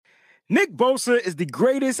Nick Bosa is the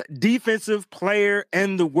greatest defensive player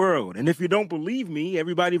in the world. And if you don't believe me,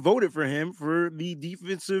 everybody voted for him for the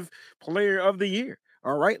defensive player of the year.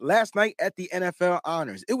 All right. Last night at the NFL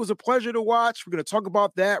Honors. It was a pleasure to watch. We're going to talk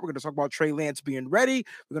about that. We're going to talk about Trey Lance being ready.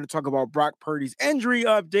 We're going to talk about Brock Purdy's injury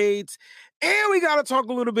updates. And we got to talk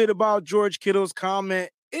a little bit about George Kittle's comment.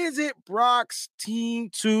 Is it Brock's team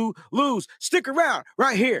to lose? Stick around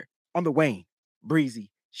right here on the Wayne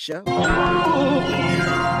Breezy Show.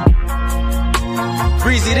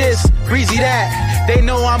 Breezy this, breezy that. They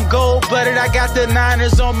know I'm gold-blooded. I got the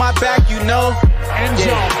Niners on my back, you know.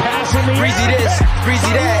 Breezy this,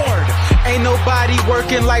 breezy that. Ain't nobody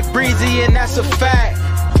working like Breezy, and that's a fact.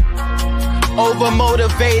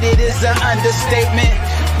 Overmotivated is an understatement.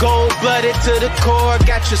 Gold-blooded to the core,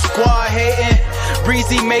 got your squad hating.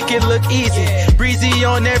 Breezy make it look easy. Breezy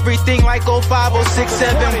on everything like 05, 06,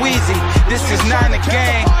 7 Wheezy. This is not a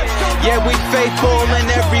gang. Yeah, we faithful in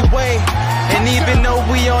every way. And even though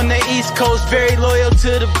we on the East Coast, very loyal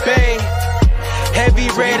to the Bay. Heavy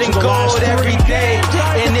red and gold every day.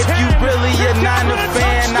 And if you really a Niner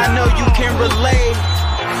fan, I know you can relate.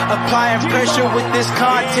 Applying pressure with this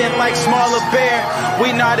content like Smaller Bear.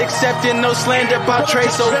 We not accepting no slander about Trey,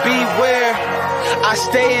 so beware. I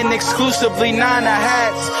stay in exclusively Niner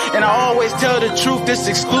hats. And I always tell the truth, this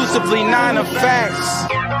exclusively Niner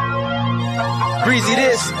facts. Breezy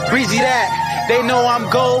this, breezy that. They know I'm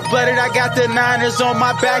gold-blooded. I got the Niners on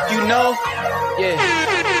my back, you know. Yeah.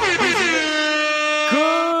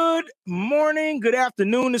 Good morning, good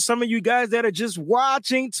afternoon to some of you guys that are just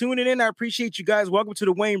watching, tuning in. I appreciate you guys. Welcome to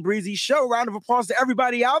the Wayne Breezy Show. Round of applause to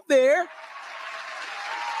everybody out there.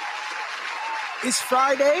 It's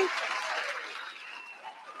Friday.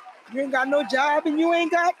 You ain't got no job and you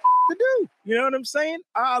ain't got to do. You know what I'm saying?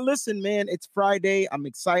 Listen, man, it's Friday. I'm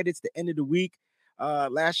excited. It's the end of the week.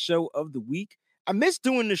 Last show of the week. I miss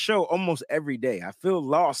doing the show almost every day. I feel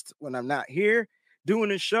lost when I'm not here doing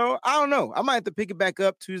the show. I don't know. I might have to pick it back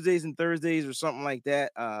up Tuesdays and Thursdays or something like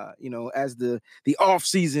that. As the off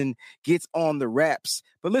season gets on the wraps.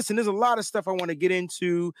 But listen, there's a lot of stuff I want to get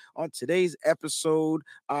into on today's episode.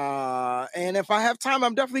 And if I have time,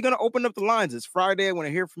 I'm definitely going to open up the lines. It's Friday. I want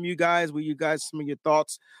to hear from you guys. Some of your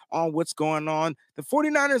thoughts on what's going on. The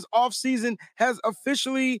 49ers off season has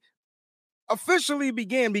officially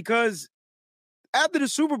began, because after the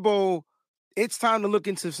Super Bowl, it's time to look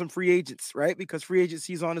into some free agents, right? Because free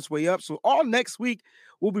agency is on its way up. So all next week,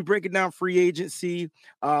 we'll be breaking down free agency.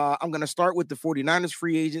 I'm going to start with the 49ers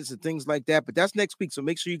free agents and things like that, but that's next week. So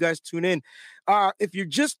make sure you guys tune in. If you're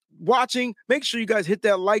just watching, make sure you guys hit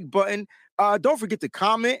that like button. Don't forget to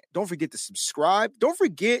comment. Don't forget to subscribe. Don't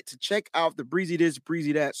forget to check out the Breezy This,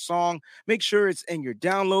 Breezy That song. Make sure it's in your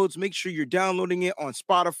downloads. Make sure you're downloading it on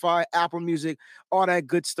Spotify, Apple Music, all that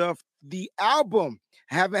good stuff. The album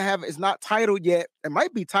it's not titled yet. It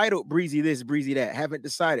might be titled Breezy This, Breezy That. Haven't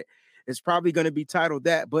decided. It's probably going to be titled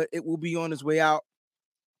that, but it will be on its way out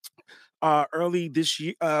early this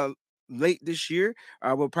year. Late this year.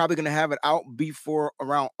 We're probably going to have it out before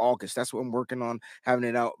around August. That's what I'm working on, having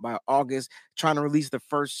it out by August, trying to release the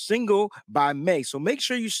first single by May. So make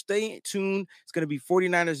sure you stay tuned. It's going to be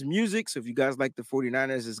 49ers music. So if you guys like the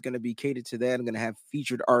 49ers, it's going to be catered to that. I'm going to have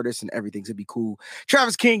featured artists and everything's going to be cool.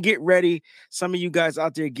 Travis King, get ready. Some of you guys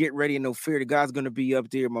out there, get ready. And no fear, the guy's going to be up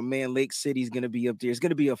there. My man Lake City's going to be up there. It's going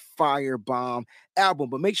to be a firebomb album,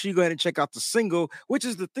 but make sure you go ahead and check out the single, which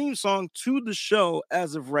is the theme song to the show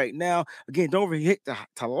as of right now. Again, don't forget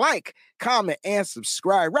to like, comment, and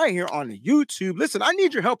subscribe right here on the YouTube. Listen, I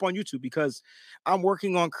need your help on YouTube because I'm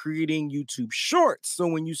working on creating YouTube shorts. So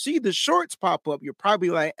when you see the shorts pop up, you're probably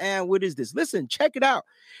like, what is this? Listen, check it out.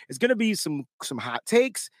 It's going to be some hot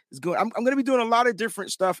takes. I'm going to be doing a lot of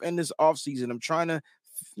different stuff in this off season. I'm trying to,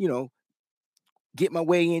 get my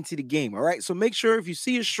way into the game. All right. So make sure if you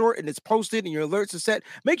see a short and it's posted and your alerts are set,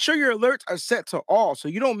 make sure your alerts are set to all so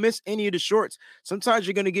you don't miss any of the shorts. Sometimes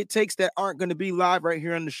you're going to get takes that aren't going to be live right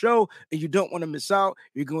here on the show and you don't want to miss out.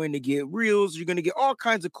 You're going to get reels. You're going to get all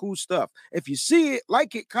kinds of cool stuff. If you see it,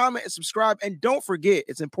 like it, comment, and subscribe. And don't forget,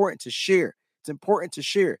 it's important to share. It's important to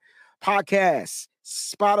share. Podcasts,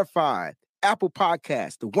 Spotify, Apple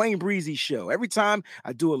Podcasts, the Wayne Breezy Show. Every time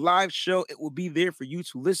I do a live show, it will be there for you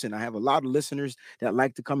to listen. I have a lot of listeners that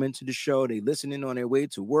like to come into the show. They listen in on their way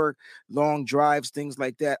to work, long drives, things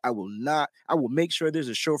like that. I will make sure there's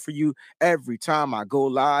a show for you every time I go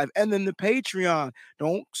live. And then the Patreon.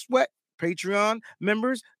 Don't sweat. Patreon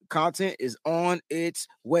members, content is on its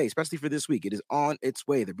way, especially for this week. It is on its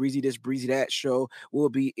way. The Breezy This, Breezy That show will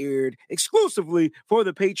be aired exclusively for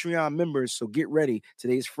the Patreon members. So get ready.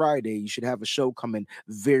 Today's Friday. You should have a show coming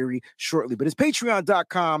very shortly. But it's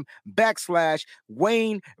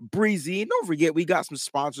patreon.com/Wayne Breezy. And don't forget, we got some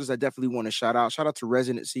sponsors I definitely want to shout out. Shout out to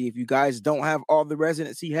Residency. If you guys don't have all the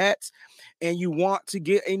Residency hats and you want to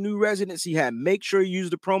get a new Residency hat, make sure you use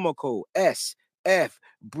the promo code SF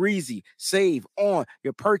Breezy. Save on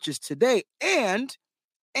your purchase today. And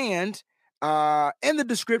in the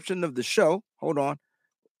description of the show, hold on,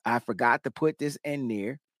 I forgot to put this in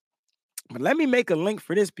there, but let me make a link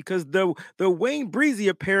for this because the Wayne Breezy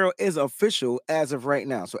apparel is official as of right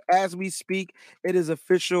now. So as we speak, it is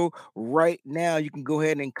official right now. You can go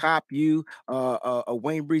ahead and cop you a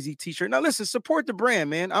Wayne Breezy t-shirt. Now listen, support the brand,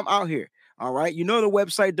 man. I'm out here. All right. You know the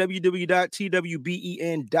website,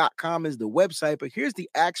 www.twben.com is the website, but here's the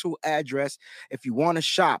actual address if you want to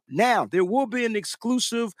shop. Now, there will be an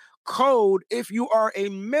exclusive code if you are a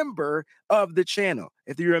member of the channel.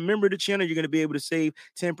 If you're a member of the channel, you're going to be able to save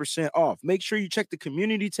 10% off. Make sure you check the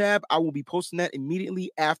community tab. I will be posting that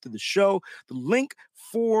immediately after the show. The link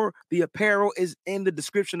for the apparel is in the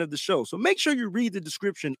description of the show. So make sure you read the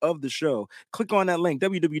description of the show. Click on that link,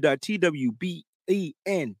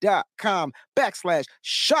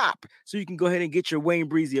 www.twben.com/shop. So you can go ahead and get your Wayne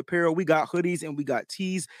Breezy apparel. We got hoodies and we got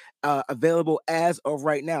tees available as of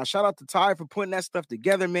right now. Shout out to Ty for putting that stuff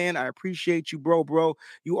together, man. I appreciate you, bro.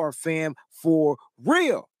 You are fam for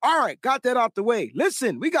real. All right, got that out the way.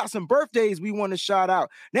 Listen, we got some birthdays we want to shout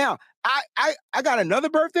out. Now, I got another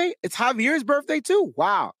birthday. It's Javier's birthday too.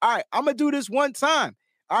 Wow. All right, I'm gonna do this one time.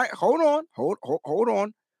 All right, hold on.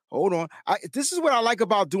 This is what I like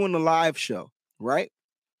about doing the live show, right?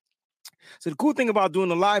 So the cool thing about doing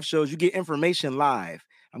the live show is you get information live.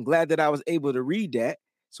 I'm glad that I was able to read that.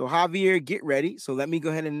 So Javier, get ready. So let me go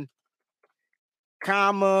ahead and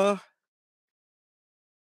comma,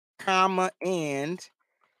 and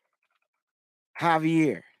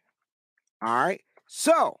Javier. All right.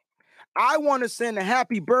 So I want to send a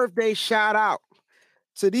happy birthday shout out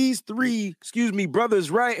to these three, brothers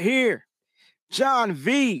right here. John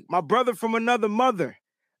V, my brother from another mother.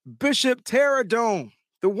 Bishop Terradome,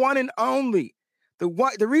 the one and only.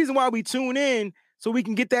 The reason why we tune in so we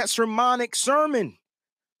can get that sermonic sermon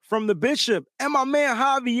from the bishop. And my man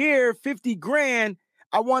Javier, 50 grand.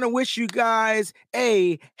 I want to wish you guys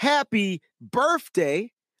a happy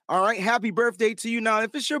birthday. All right, happy birthday to you. Now,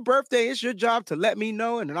 if it's your birthday, it's your job to let me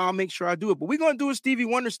know, and then I'll make sure I do it. But we're going to do it Stevie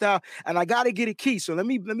Wonder style, and I got to get a key. So let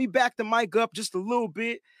me back the mic up just a little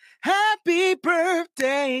bit. Happy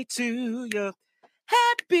birthday to you.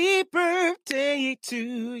 Happy birthday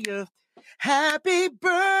to you. Happy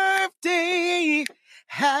birthday.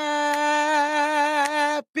 Happy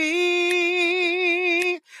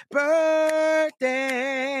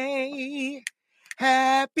birthday.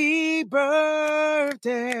 Happy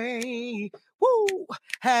birthday. Woo!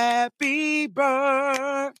 Happy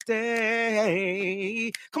birthday.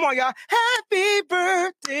 Come on, y'all. Happy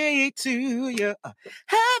birthday to you.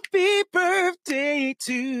 Happy birthday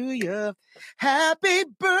to you. Happy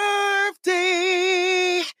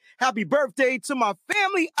birthday. Happy birthday to my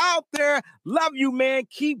family out there. Love you, man.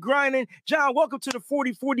 Keep grinding. John, welcome to the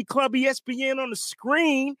 4040 Club, ESPN on the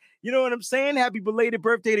screen. You know what I'm saying? Happy belated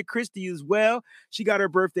birthday to Christy as well. She got her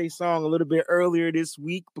birthday song a little bit earlier this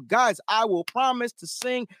week. But guys, I will promise to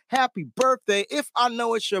sing happy birthday if I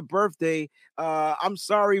know it's your birthday. I'm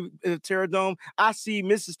sorry, Terradome. I see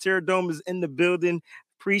Mrs. Terradome is in the building.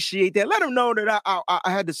 Appreciate that. Let him know that I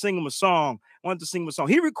had to sing him a song. I wanted to sing him a song.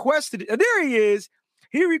 He requested it. There he is.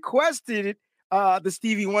 He requested the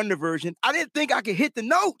Stevie Wonder version. I didn't think I could hit the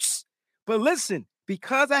notes. But listen,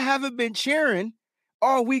 because I haven't been cheering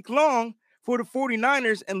all week long for the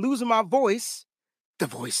 49ers and losing my voice, the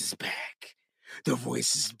voice is back. The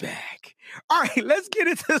voice is back. All right, let's get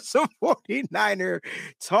into some 49er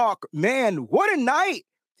talk. Man, what a night.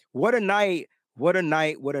 What a night. What a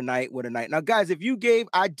night. What a night. What a night. Now, guys,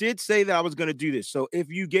 I did say that I was going to do this. So if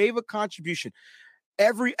you gave a contribution,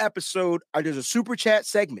 every episode, there's a super chat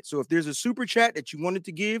segment. So if there's a super chat that you wanted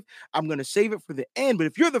to give, I'm going to save it for the end. But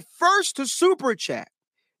if you're the first to super chat,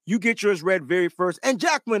 you get yours read very first. And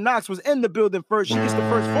Jacqueline Knox was in the building first. She gets the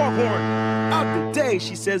first foghorn of the day.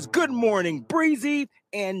 She says, good morning, Breezy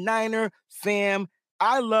and Niner fam.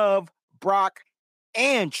 I love Brock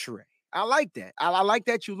and Trey. I like that. I like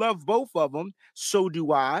that you love both of them. So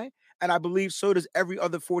do I. And I believe so does every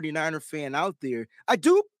other 49er fan out there. I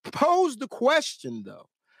do pose the question, though.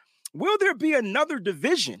 Will there be another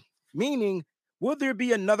division? Meaning, Will there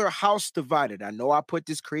be another house divided? I know I put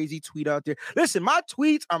this crazy tweet out there. Listen, my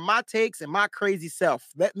tweets are my takes and my crazy self.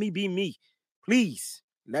 Let me be me, please.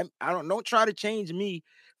 Don't try to change me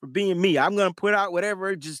for being me. I'm gonna put out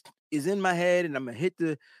whatever just is in my head, and I'm gonna hit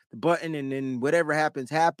the button, and then whatever happens.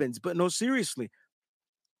 But no, seriously.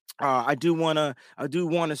 I do want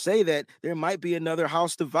to say that there might be another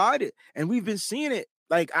house divided, and we've been seeing it.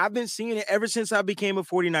 Like, I've been seeing it ever since I became a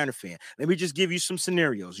 49er fan. Let me just give you some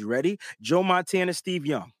scenarios. You ready? Joe Montana, Steve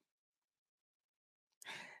Young,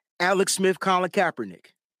 Alex Smith, Colin Kaepernick,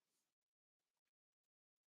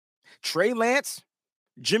 Trey Lance,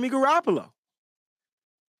 Jimmy Garoppolo,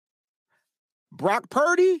 Brock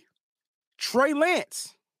Purdy, Trey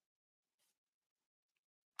Lance.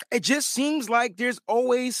 It just seems like there's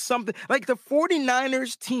always something. Like, the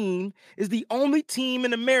 49ers team is the only team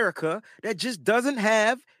in America that just doesn't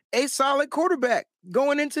have a solid quarterback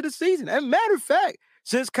going into the season. As a matter of fact,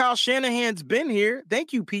 since Kyle Shanahan's been here,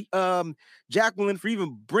 thank you, Jacqueline, for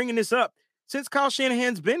even bringing this up. Since Kyle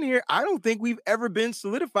Shanahan's been here, I don't think we've ever been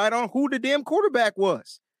solidified on who the damn quarterback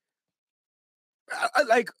was.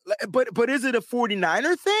 But is it a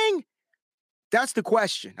 49er thing? That's the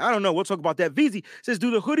question. I don't know. We'll talk about that. VZ says, do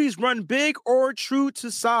the hoodies run big or true to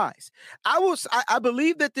size? I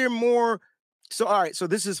believe that they're more. So, all right. So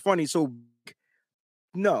this is funny. So,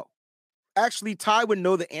 no. Actually, Ty would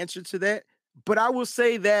know the answer to that. But I will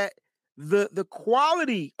say that the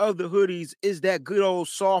quality of the hoodies is that good old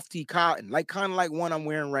softy cotton, like kind of like one I'm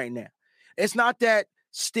wearing right now. It's not that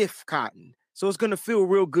stiff cotton. So it's going to feel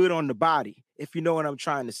real good on the body, if you know what I'm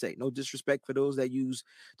trying to say. No disrespect for those that use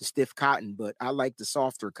the stiff cotton, but I like the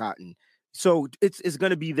softer cotton. So it's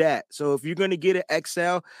going to be that. So if you're going to get an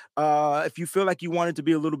XL, if you feel like you want it to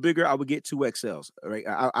be a little bigger, I would get 2 XLs. Right?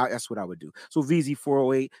 That's what I would do. So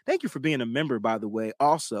VZ408, thank you for being a member, by the way,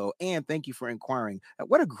 also. And thank you for inquiring.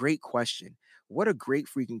 What a great question. What a great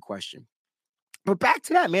freaking question. But back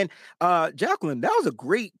to that, man. Jacqueline, that was a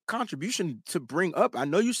great contribution to bring up. I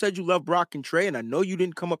know you said you love Brock and Trey, and I know you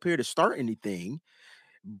didn't come up here to start anything,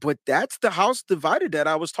 but that's the house divided that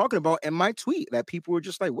I was talking about in my tweet, that people were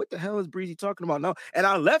just like, what the hell is Breezy talking about now? And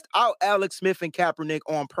I left out Alex Smith and Kaepernick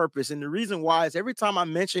on purpose. And the reason why is every time I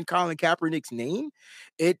mention Colin Kaepernick's name,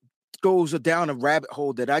 it goes down a rabbit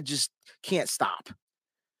hole that I just can't stop.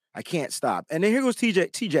 I can't stop. And then here goes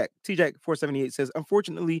TJ 478 says,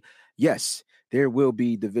 unfortunately, yes, there will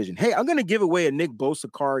be division. Hey, I'm going to give away a Nick Bosa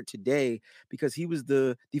card today because he was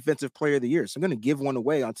the defensive player of the year. So I'm going to give one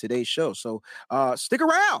away on today's show. So stick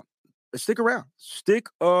around. Stick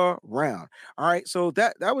around. All right. So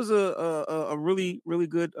that was a really, really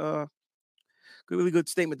good, really good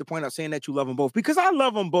statement to point out, saying that you love them both, because I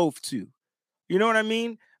love them both too. You know what I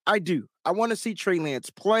mean? I do. I want to see Trey Lance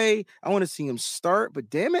play. I want to see him start, but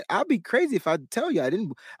damn it, I'd be crazy if I tell you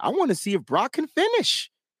I want to see if Brock can finish.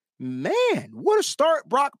 Man, what a start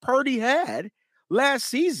Brock Purdy had last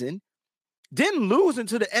season. Didn't lose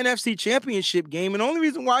into the NFC Championship game, and the only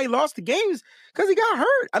reason why he lost the game is because he got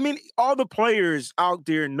hurt. I mean, all the players out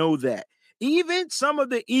there know that. Even some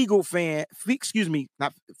of the Eagle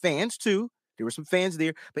not fans too. There were some fans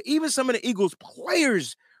there, but even some of the Eagles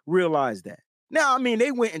players realized that. Now, I mean,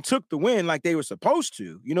 they went and took the win like they were supposed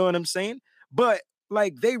to. You know what I'm saying? But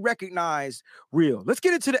like, they recognized real. Let's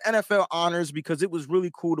get into the NFL honors because it was really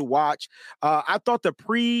cool to watch. I thought the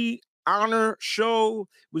pre-honor show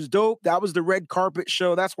was dope. That was the red carpet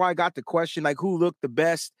show. That's why I got the question, like, who looked the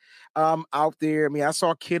best out there? I mean, I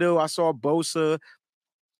saw Kittle, I saw Bosa.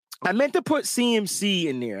 I meant to put CMC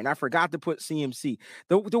in there, and I forgot to put CMC.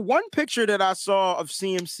 The one picture that I saw of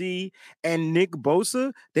CMC and Nick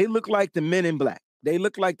Bosa, they look like the Men in Black. They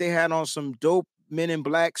look like they had on some dope Men in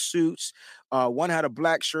Black suits. One had a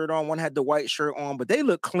black shirt on, one had the white shirt on, but they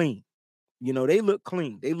look clean. You know, they look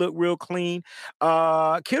clean. They look real clean.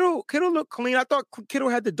 Kittle looked clean. I thought Kittle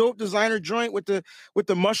had the dope designer joint with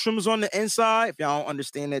the mushrooms on the inside. If y'all don't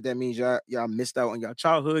understand that, that means y'all missed out on y'all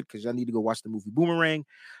childhood, because y'all need to go watch the movie Boomerang.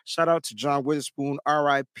 Shout out to John Witherspoon,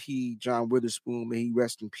 R.I.P. John Witherspoon. May he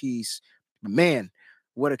rest in peace. Man,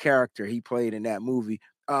 what a character he played in that movie.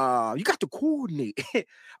 You got to coordinate.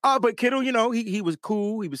 But Kittle, you know, he was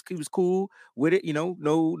cool. He was cool with it, you know,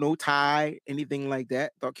 no tie, anything like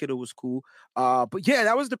that. Thought Kittle was cool. But yeah,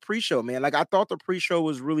 that was the pre-show, man. Like, I thought the pre-show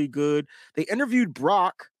was really good. They interviewed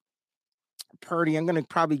Brock Purdy. I'm gonna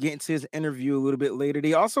probably get into his interview a little bit later.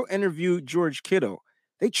 They also interviewed George Kittle.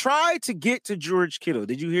 They tried to get to George Kittle.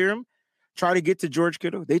 Did you hear him? Try to get to George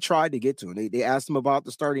Kittle? They tried to get to him. They asked him about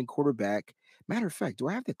the starting quarterback. Matter of fact, do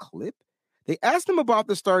I have the clip? They asked him about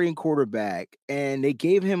the starting quarterback, and they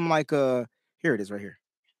gave him like here it is right here.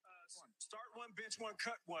 Start one, bench one,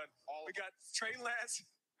 cut one. We got Trey Lance,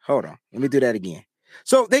 Hold on. Let me do that again.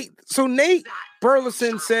 So Nate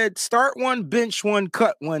Burleson said, start one, bench one,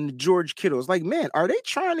 cut one to George Kittle. It's like, man, are they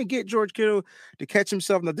trying to get George Kittle to catch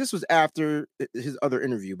himself? Now, this was after his other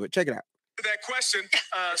interview, but check it out. That question,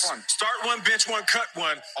 start one, bench one, cut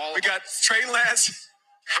one. We got Trey Lance,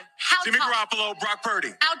 Jimmy Garoppolo, Brock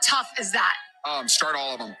Purdy. How tough is that? Start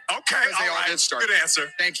all of them. Okay, they all did start. Good answer.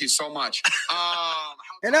 Thank you so much.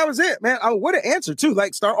 And that was it, man. What an answer, too.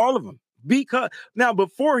 Like, start all of them. Because now,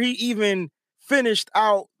 before he even finished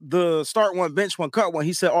out the start one, bench one, cut one,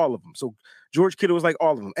 he said all of them. So George Kittle was like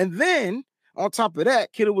all of them. And then on top of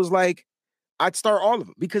that, Kittle was like, I'd start all of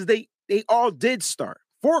them because they all did start.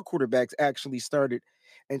 4 quarterbacks actually started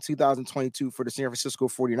in 2022 for the San Francisco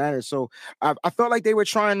 49ers. So I felt like they were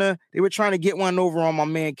trying to get one over on my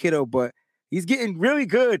man Kittle, but he's getting really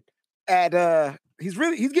good at he's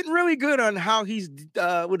getting really good on how he's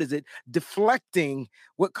deflecting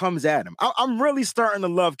what comes at him. I'm really starting to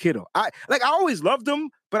love Kittle. I always loved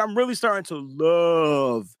him, but I'm really starting to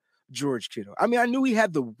love George Kittle. I mean, I knew he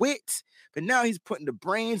had the wit, but now he's putting the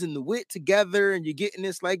brains and the wit together, and you're getting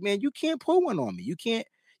this like, man, you can't pull one on me. You can't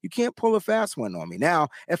pull a fast one on me. Now,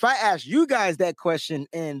 if I ask you guys that question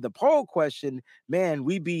in the poll question, man,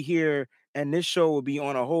 we'd be here and this show will be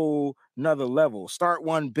on a whole nother level. Start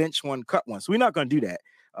one, bench one, cut one. So we're not going to do that.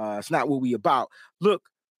 It's not what we about. Look,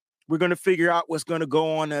 we're going to figure out what's going to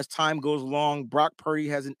go on as time goes along. Brock Purdy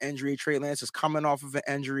has an injury. Trey Lance is coming off of an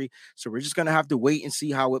injury. So we're just going to have to wait and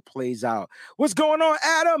see how it plays out. What's going on,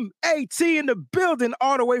 Adam? AT in the building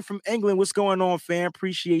all the way from England. What's going on, fam?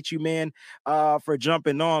 Appreciate you, man, for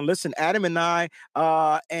jumping on. Listen, Adam and I,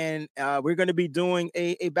 we're going to be doing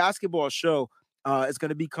a basketball show. It's going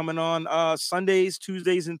to be coming on Sundays,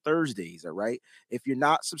 Tuesdays, and Thursdays, all right? If you're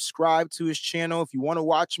not subscribed to his channel, if you want to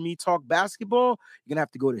watch me talk basketball, you're going to have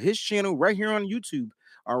to go to his channel right here on YouTube,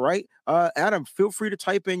 all right? Adam, feel free to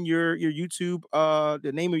type in your YouTube,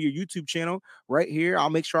 the name of your YouTube channel right here. I'll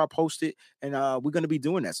make sure I post it, and we're going to be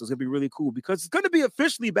doing that, so it's going to be really cool because it's going to be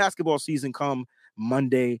officially basketball season come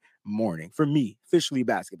Monday morning. For me, officially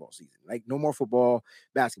basketball season. Like, no more football,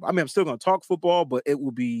 basketball. I mean, I'm still going to talk football, but it will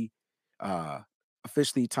be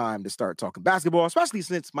officially time to start talking basketball, especially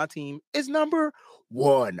since my team is number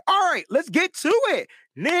 1. All right, let's get to it.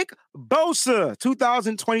 Nick Bosa,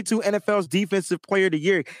 2022 NFL's Defensive Player of the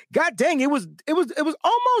Year. God dang, it was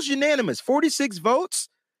almost unanimous. 46 votes,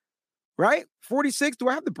 right? 46. Do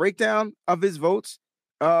I have the breakdown of his votes?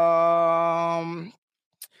 So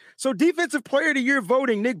Defensive Player of the Year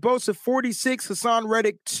voting: Nick Bosa 46, Hassan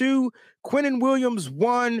Reddick 2, Quinnen Williams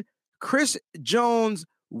 1, Chris Jones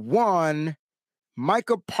 1,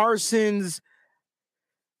 Micah Parsons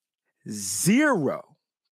 0.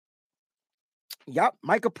 Yep,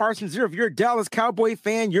 Micah Parsons 0. If you're a Dallas Cowboy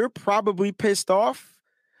fan, you're probably pissed off.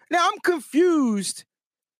 Now, I'm confused.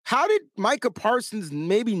 How did Micah Parsons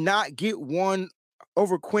maybe not get one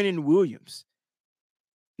over Quinnen Williams?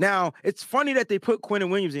 Now, it's funny that they put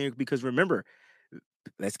Quinnen Williams in here because remember,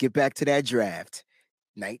 let's get back to that draft.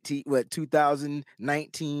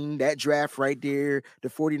 2019, that draft right there. The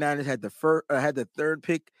 49ers had the third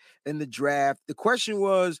pick in the draft. The question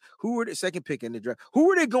was, who were the second pick in the draft? Who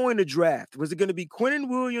were they going to draft? Was it going to be Quinnen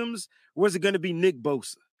Williams? Or was it going to be Nick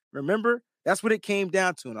Bosa? Remember? That's what it came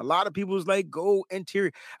down to. And a lot of people was like, go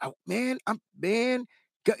interior. Get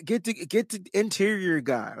the interior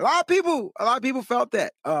guy. A lot of people felt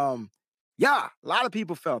that. A lot of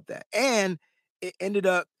people felt that. And it ended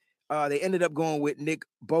up they ended up going with Nick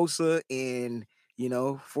Bosa, and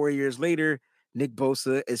 4 years later, Nick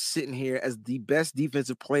Bosa is sitting here as the best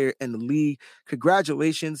defensive player in the league.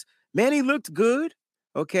 Congratulations, man! He looked good.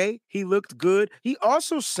 Okay, he looked good. He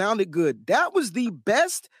also sounded good. That was the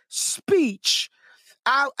best speech.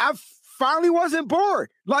 I finally wasn't bored.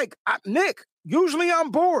 Like Nick, usually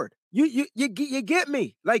I'm bored. You get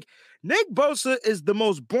me. Like Nick Bosa is the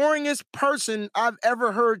most boringest person I've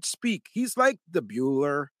ever heard speak. He's like the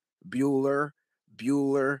Bueller.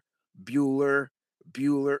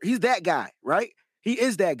 He's that guy, right? He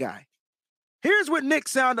is that guy. Here's what Nick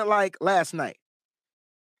sounded like last night.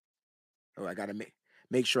 Oh, I gotta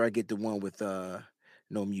make sure I get the one with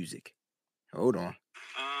no music. Hold on.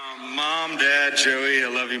 Mom, Dad, Joey, I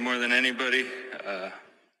love you more than anybody.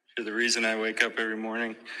 You're the reason I wake up every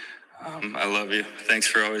morning. I love you. Thanks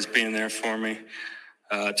for always being there for me.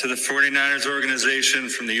 To the 49ers organization,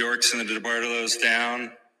 from the Yorks and the DeBartolos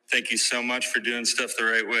down, thank you so much for doing stuff the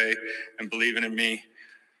right way and believing in me.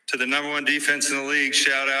 To the number 1 defense in the league,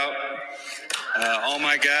 shout out. All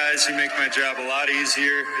my guys, you make my job a lot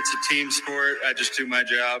easier. It's a team sport. I just do my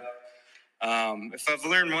job. If I've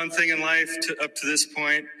learned one thing in life up to this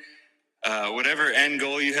point, Whatever end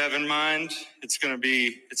goal you have in mind, it's not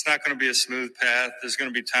going to be a smooth path. There's going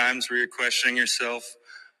to be times where you're questioning yourself.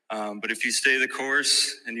 But if you stay the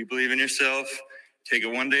course and you believe in yourself, take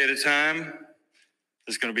it one day at a time,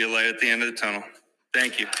 there's going to be a light at the end of the tunnel.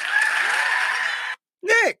 Thank you.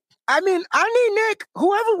 Nick, I need Nick.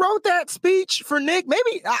 Whoever wrote that speech for Nick,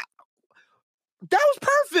 that was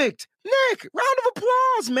perfect. Nick, round of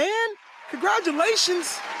applause, man.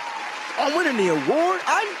 Congratulations on winning the award.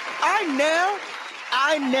 I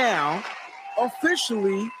now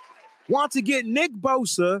officially want to get Nick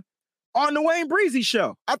Bosa on the Wayne Breezy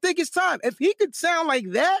show. I think it's time. If he could sound like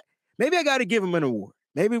that, maybe I got to give him an award.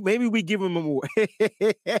 Maybe we give him an award.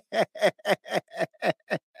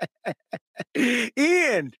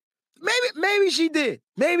 Ian, maybe she did.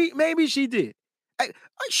 Maybe she did.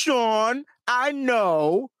 Sean, I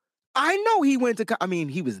know he went to.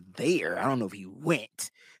 He was there. I don't know if he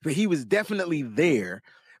went, but he was definitely there.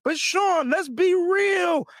 But Sean, let's be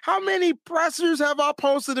real. How many pressers have I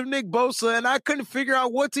posted of Nick Bosa, and I couldn't figure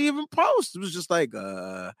out what to even post? It was just like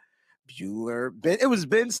Bueller. It was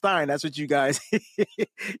Ben Stein. That's what you guys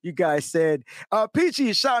said. Peachy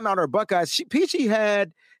is shouting out our Buckeyes. Peachy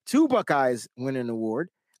had 2 Buckeyes win an award.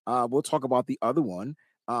 We'll talk about the other one.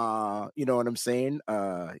 You know what I'm saying?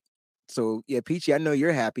 So yeah, Peachy, I know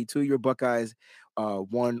you're happy too. Your Buckeyes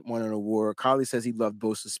won an award. Carly says he loved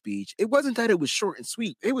Bosa's speech. It wasn't that it was short and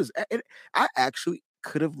sweet. I actually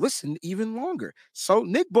could have listened even longer. So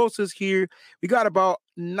Nick Bosa's here. We got about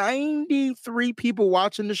 93 people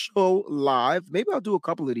watching the show live. Maybe I'll do a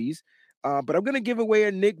couple of these. But I'm gonna give away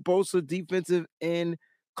a Nick Bosa defensive end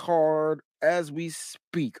card as we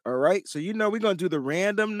speak. All right. So we're gonna do the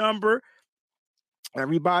random number.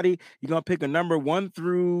 Everybody, you're going to pick a number 1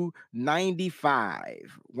 through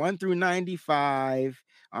 95. 1 through 95.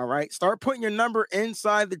 All right. Start putting your number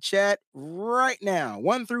inside the chat right now.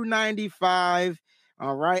 1 through 95.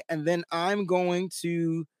 All right. And then I'm going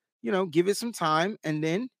to, give it some time. And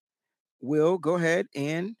then we'll go ahead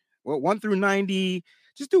and, 1 through 90.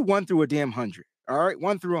 Just do 1 through a damn 100. All right.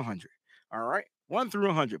 1 through 100. All right. 1 through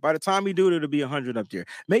 100. By the time we do it, it'll be 100 up there.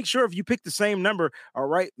 Make sure if you pick the same number, all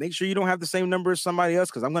right, make sure you don't have the same number as somebody else,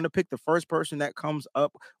 because I'm going to pick the first person that comes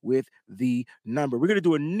up with the number. We're going to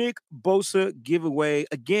do a Nick Bosa giveaway.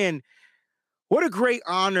 Again, what a great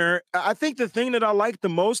honor. I think the thing that I liked the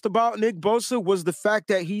most about Nick Bosa was the fact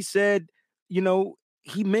that he said, he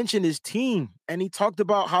mentioned his team and he talked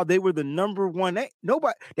about how they were the number one. They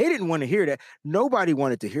didn't want to hear that. Nobody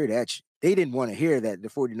wanted to hear that. They didn't want to hear that the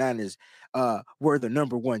 49ers were the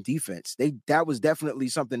number one defense. That was definitely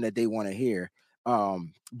something that they want to hear.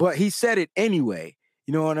 But he said it anyway.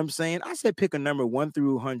 You know what I'm saying? I said pick a number 1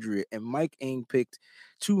 through 100, and Mike Ng picked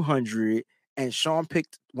 200, and Sean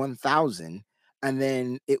picked 1,000, and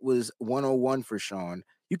then it was 101 for Sean.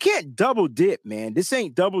 You can't double dip, man. This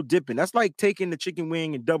ain't double dipping. That's like taking the chicken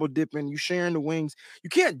wing and double dipping. You sharing the wings.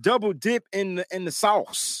 You can't double dip in the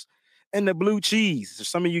sauce and the blue cheese.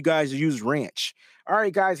 Some of you guys use ranch. All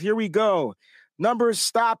right, guys, here we go. Numbers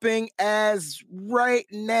stopping as right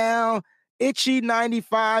now. Itchy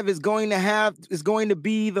 95 is going to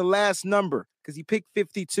be the last number because he picked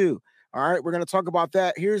 52. All right, we're going to talk about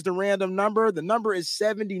that. Here's the random number. The number is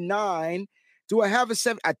 79. Do I have a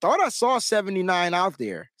 7? I thought I saw 79 out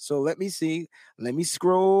there. So let me see. Let me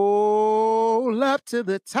scroll up to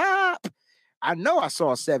the top. I know I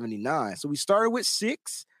saw 79. So we started with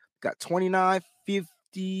 6. Got 29,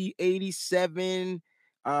 50, 87,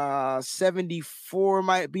 74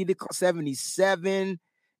 might be 77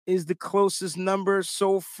 is the closest number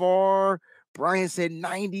so far. Brian said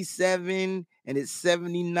 97 and it's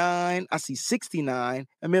 79. I see 69.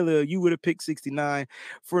 Amelia, you would have picked 69.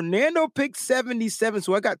 Fernando picked 77.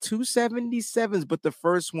 So I got 2 77s, but the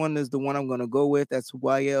first one is the one I'm going to go with. That's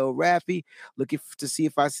YL Raffi. Looking to see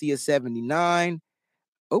if I see a 79.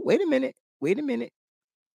 Oh, wait a minute.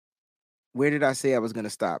 Where did I say I was going to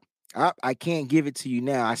stop? I can't give it to you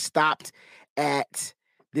now. I stopped at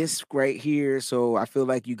this right here. So I feel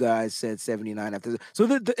like you guys said 79 after. So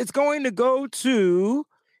it's going to go to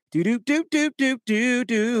Here's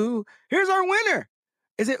our winner.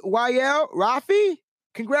 Is it YL Rafi?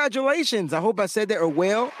 Congratulations. I hope I said that, or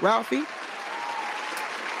well, Rafi.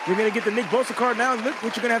 You're going to get the Nick Bosa card now. Look,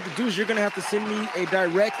 what you're going to have to do is you're going to have to send me a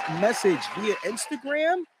direct message via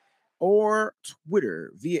Instagram. or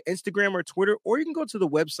Twitter, via Instagram or Twitter, or you can go to the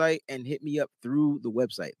website and hit me up through the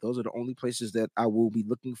website. Those are the only places that I will be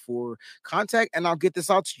looking for contact, and I'll get this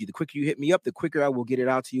out to you. The quicker you hit me up, the quicker I will get it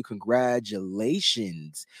out to you.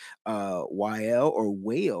 Congratulations, YL or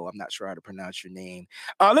Whale. I'm not sure how to pronounce your name.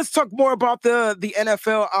 Let's talk more about the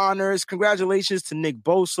NFL honors. Congratulations to Nick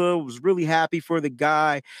Bosa. Was really happy for the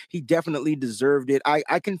guy. He definitely deserved it.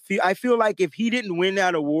 I feel like if he didn't win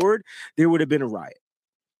that award, there would have been a riot.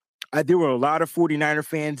 There were a lot of 49er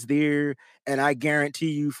fans there, and I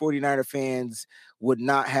guarantee you 49er fans would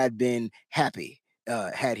not have been happy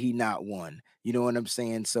had he not won. You know what I'm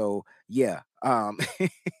saying? So, yeah.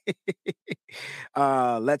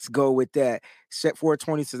 Let's go with that. Set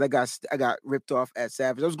 420 says I got ripped off at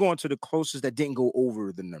Savage. I was going to the closest that didn't go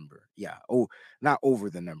over the number. Yeah. Oh, not over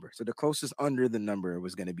the number. So the closest under the number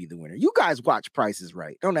was going to be the winner. You guys watch Prices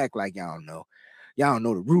Right. Don't act like y'all don't know. Y'all don't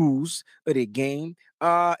know the rules of the game.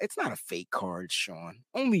 It's not a fake card, Sean.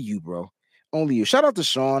 Only you, bro. Only you. Shout out to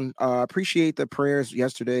Sean. Appreciate the prayers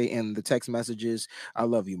yesterday and the text messages. I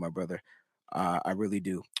love you, my brother. I really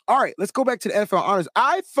do. All right, let's go back to the NFL honors.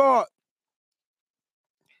 I thought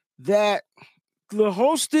that the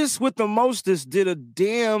hostess with the mostest did a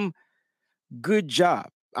damn good job.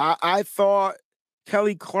 I thought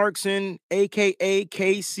Kelly Clarkson, a.k.a.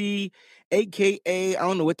 Casey, a.k.a. I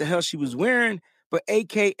don't know what the hell she was wearing, but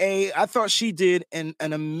a.k.a. I thought she did an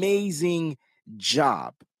amazing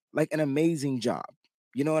job, like an amazing job.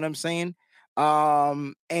 You know what I'm saying?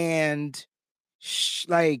 And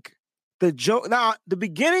like the joke. Now, the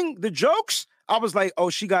beginning, the jokes, I was like, oh,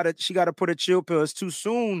 she gotta put a chill pill. It's too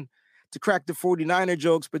soon to crack the 49er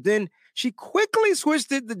jokes. But then she quickly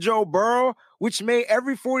switched it to Joe Burrow, which made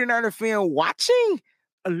every 49er fan watching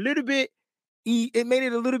a little bit. It made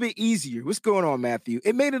it a little bit easier. What's going on, Matthew?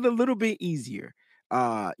 It made it a little bit easier.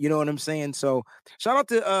 You know what I'm saying? So shout out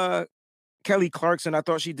to Kelly Clarkson. I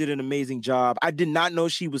thought she did an amazing job. I did not know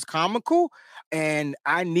she was comical, and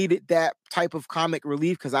I needed that type of comic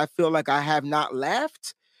relief because I feel like I have not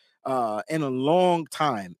laughed in a long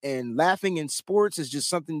time. And laughing in sports is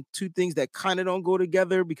just two things that kind of don't go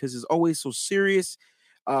together because it's always so serious.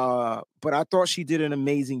 But I thought she did an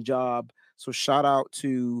amazing job. So shout out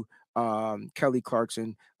to Kelly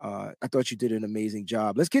Clarkson. I thought you did an amazing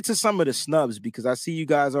job. Let's get to some of the snubs because I see you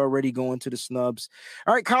guys already going to the snubs.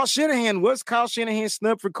 All right, Kyle Shanahan. Was Kyle Shanahan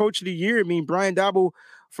snubbed for Coach of the Year? I mean, Brian Daboll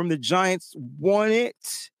from the Giants won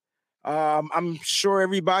it. I'm sure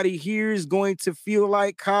everybody here is going to feel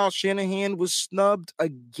like Kyle Shanahan was snubbed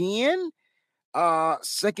again.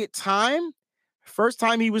 Second time. First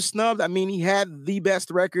time he was snubbed, I mean, he had the best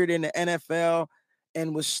record in the NFL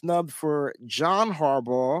and was snubbed for John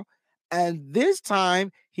Harbaugh. And this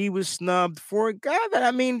time he was snubbed for a guy that,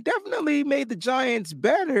 I mean, definitely made the Giants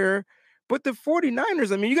better. But the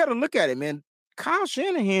 49ers, I mean, you got to look at it, man. Kyle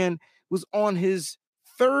Shanahan was on his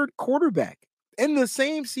third quarterback in the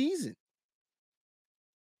same season.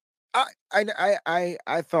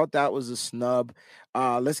 I thought that was a snub.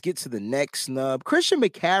 Let's get to the next snub. Christian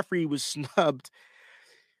McCaffrey was snubbed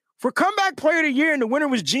for comeback player of the year, and the winner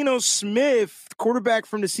was Geno Smith, quarterback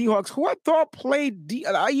from the Seahawks, who I thought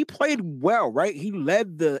he played well, right? He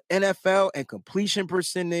led the NFL in completion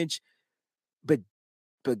percentage, but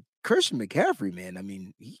Christian McCaffrey, man, I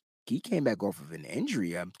mean, he came back off of an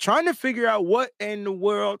injury. I'm trying to figure out what in the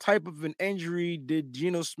world type of an injury did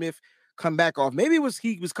Geno Smith come back off. Maybe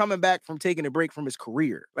he was coming back from taking a break from his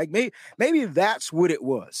career. Like maybe that's what it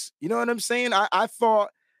was. You know what I'm saying? I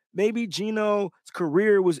thought maybe Geno's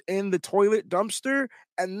career was in the toilet dumpster,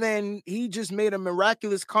 and then he just made a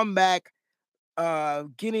miraculous comeback,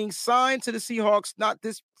 getting signed to the Seahawks, not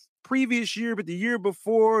this previous year, but the year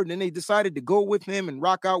before. And then they decided to go with him and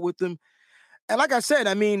rock out with him. And like I said,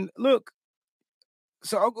 I mean, look,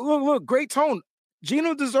 great tone.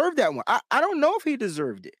 Geno deserved that one. I don't know if he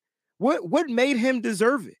deserved it. What made him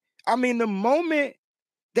deserve it? I mean, the moment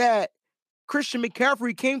that Christian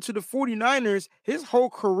McCaffrey came to the 49ers, his whole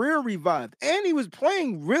career revived. And he was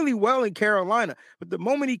playing really well in Carolina. But the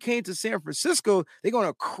moment he came to San Francisco, they go on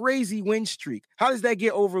a crazy win streak. How does that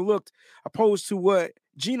get overlooked opposed to what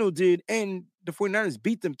Geno did? And the 49ers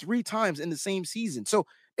beat them 3 times in the same season. So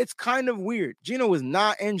it's kind of weird. Geno was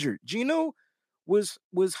not injured. Geno was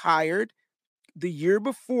hired the year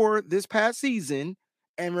before this past season.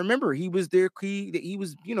 And remember, he was there. He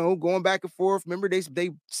was, going back and forth. Remember,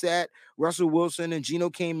 they sat Russell Wilson and Geno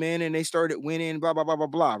came in and they started winning, blah, blah, blah, blah,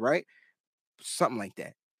 blah, right? Something like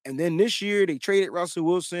that. And then this year they traded Russell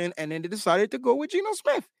Wilson and then they decided to go with Geno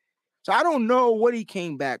Smith. So I don't know what he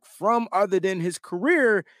came back from other than his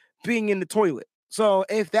career being in the toilet. So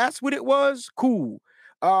if that's what it was, cool.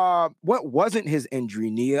 What wasn't his injury,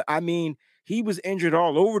 Nia? I mean, he was injured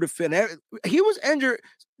all over the field. He was injured.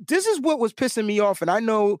 This is what was pissing me off. And I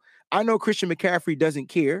know Christian McCaffrey doesn't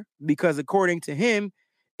care because according to him,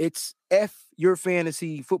 it's F your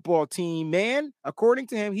fantasy football team, man. According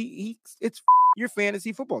to him, it's your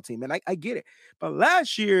fantasy football team. And I get it. But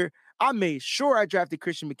last year, I made sure I drafted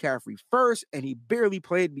Christian McCaffrey first, and he barely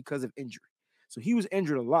played because of injury. So he was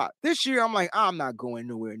injured a lot. This year, I'm like, I'm not going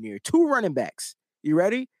nowhere near 2 running backs. You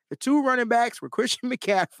ready? The 2 running backs were Christian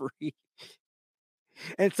McCaffrey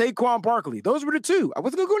and Saquon Barkley. Those were the 2. I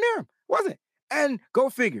wasn't going to go near them. Wasn't. And go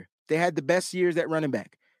figure. They had the best years at running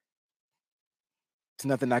back. There's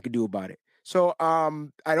nothing I could do about it. So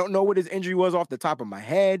I don't know what his injury was off the top of my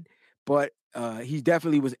head, but he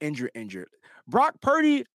definitely was injured. Brock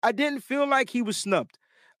Purdy, I didn't feel like he was snubbed.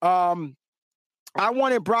 I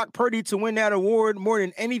wanted Brock Purdy to win that award more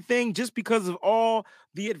than anything just because of all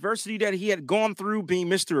the adversity that he had gone through, being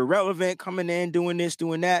Mr. Irrelevant, coming in, doing this,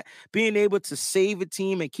 doing that, being able to save a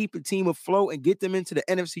team and keep a team afloat and get them into the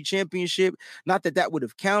NFC Championship. Not that would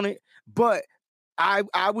have counted, but I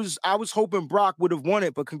was hoping Brock would have won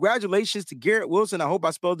it. But congratulations to Garrett Wilson. I hope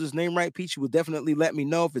I spelled his name right. Peachy will definitely let me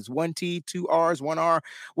know if it's 1 T, 2 R's, 1 R,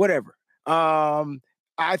 whatever. I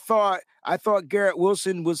thought Garrett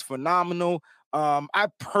Wilson was phenomenal. I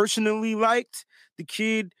personally liked the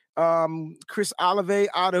kid, Chris Olave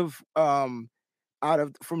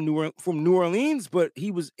from New Orleans, but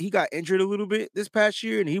he got injured a little bit this past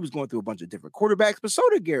year, and he was going through a bunch of different quarterbacks. But so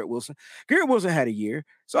did Garrett Wilson. Garrett Wilson had a year,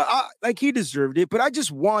 so he deserved it. But I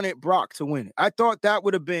just wanted Brock to win it. I thought that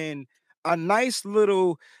would have been a nice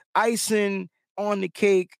little icing on the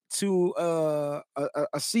cake to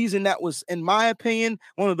a season that was, in my opinion,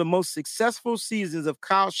 one of the most successful seasons of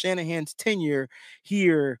Kyle Shanahan's tenure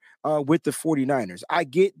here with the 49ers. I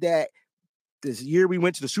get that this year we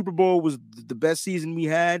went to the Super Bowl was the best season we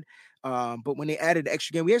had, but when they added the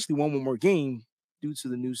extra game, we actually won one more game due to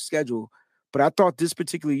the new schedule. But I thought this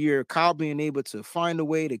particular year, Kyle being able to find a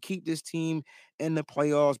way to keep this team in the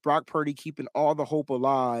playoffs, Brock Purdy keeping all the hope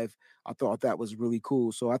alive, I thought that was really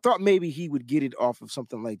cool. So I thought maybe he would get it off of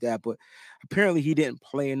something like that, but apparently he didn't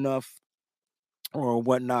play enough or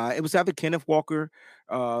whatnot. It was after Kenneth Walker,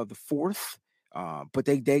 the 4th, but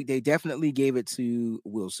they definitely gave it to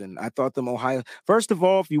Wilson. I thought them Ohio. First of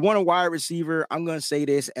all, if you want a wide receiver, I'm going to say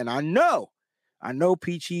this, and I know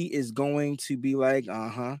Peachy is going to be like,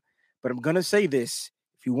 but I'm going to say this.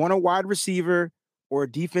 If you want a wide receiver or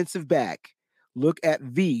a defensive back, look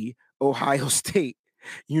at the Ohio State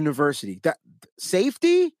University. That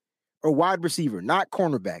safety or wide receiver, not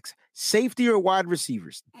cornerbacks. Safety or wide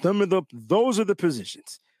receivers. Those are the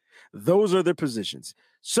positions. Those are the positions.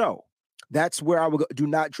 So that's where I would go. Do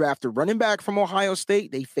not draft a running back from Ohio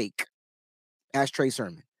State. They fake. Ask Trey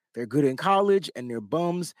Sermon. They're good in college and they're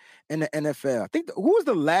bums in the NFL. I think who was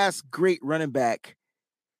the last great running back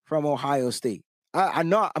from Ohio State? I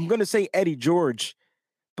know I'm going to say Eddie George,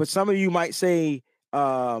 but some of you might say,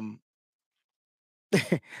 some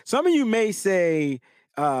of you may say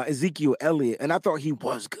Ezekiel Elliott, and I thought he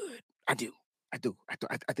was good. I think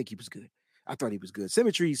he was good. I thought he was good.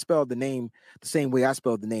 Symmetry spelled the name the same way I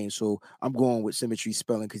spelled the name, so I'm going with Symmetry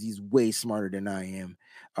spelling because he's way smarter than I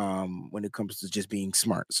am when it comes to just being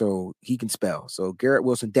smart. So he can spell. So Garrett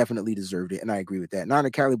Wilson definitely deserved it, and I agree with that. Not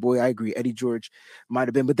a Cali boy, I agree. Eddie George might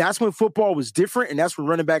have been, but that's when football was different, and that's when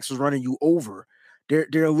running backs was running you over.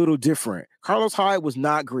 They're a little different. Carlos Hyde was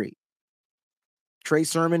not great. Trey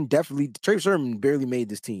Sermon barely made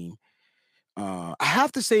this team. I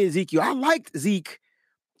have to say Ezekiel. I liked Zeke.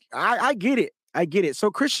 I get it.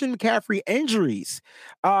 So Christian McCaffrey injuries.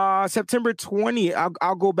 September 20th.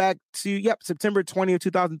 I'll go back to September 20th,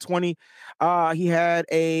 2020. He had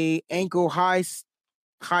a high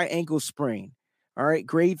ankle sprain. All right,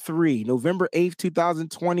 grade 3, November 8th,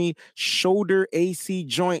 2020, shoulder AC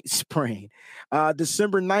joint sprain.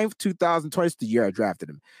 December 9th, 2020, it's the year I drafted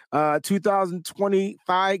him. 2020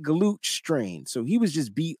 thigh glute strain. So he was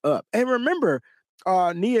just beat up. And remember,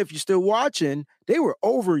 Nia, if you're still watching, they were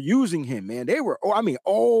overusing him, man. They were,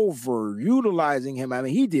 overutilizing him. I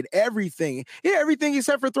mean, he did everything. He did everything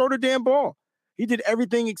except for throw the damn ball. He did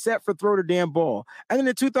everything except for throw the damn ball. And then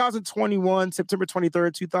in 2021, September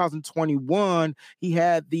 23rd, 2021, he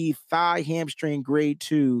had the thigh hamstring grade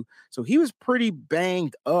 2. So he was pretty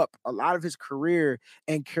banged up a lot of his career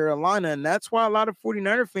in Carolina. And that's why a lot of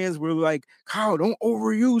 49er fans were like, Kyle, don't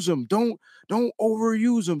overuse him. Don't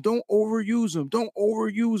overuse him. Don't overuse him. Don't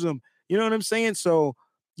overuse him. You know what I'm saying? So,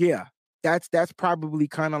 yeah. That's probably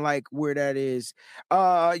kind of like where that is.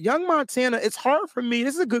 Young Montana, it's hard for me.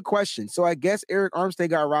 This is a good question. So I guess Eric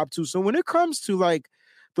Armstead got robbed too. So when it comes to like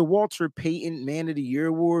the Walter Payton Man of the Year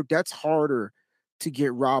award, that's harder to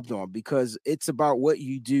get robbed on because it's about what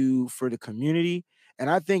you do for the community. And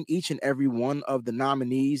I think each and every one of the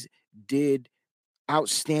nominees did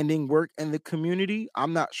outstanding work in the community.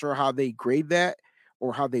 I'm not sure how they grade that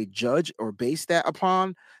or how they judge or base that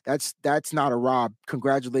upon. That's not a rob.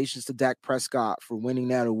 Congratulations to Dak Prescott for winning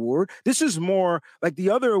that award. This is more like the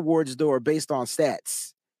other awards, though, are based on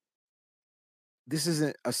stats. This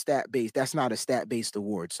isn't a stat based. That's not a stat based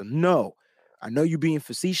award. So no, I know you're being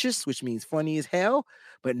facetious, which means funny as hell,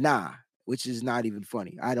 but nah, which is not even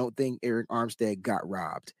funny. I don't think Eric Armstead got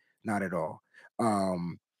robbed. Not at all.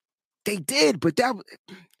 They did, but that was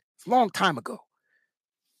a long time ago.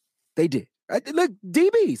 They did. Look,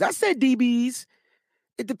 DBs. I said DBs.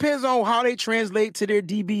 It depends on how they translate to their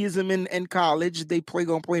DBism in college. They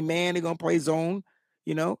gonna play man, they're gonna play zone.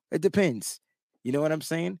 It depends. You know what I'm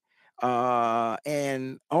saying?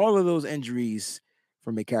 And all of those injuries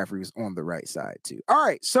for McCaffrey was on the right side too. All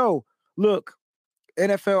right, so look,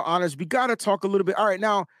 NFL honors. We gotta talk a little bit. All right,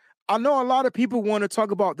 now I know a lot of people want to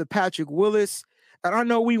talk about the Patrick Willis, and I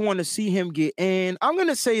know we want to see him get in. I'm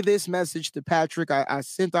gonna say this message to Patrick. I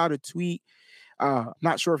sent out a tweet.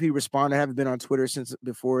 Not sure if he responded. I haven't been on Twitter since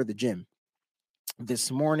before the gym this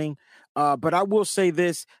morning. But I will say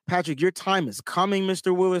this, Patrick, your time is coming,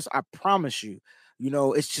 Mr. Willis. I promise you.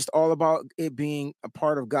 It's just all about it being a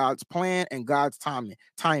part of God's plan and God's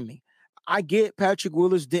timing. I get Patrick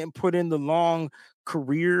Willis didn't put in the long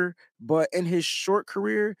career, but in his short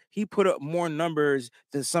career, he put up more numbers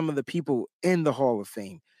than some of the people in the Hall of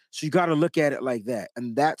Fame. So you got to look at it like that.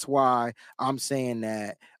 And that's why I'm saying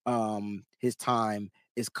that his time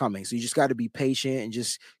is coming. So you just got to be patient and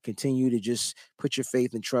just continue to just put your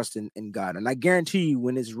faith and trust in God. And I guarantee you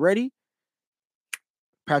when it's ready,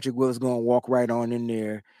 Patrick Willis is going to walk right on in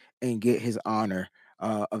there and get his honor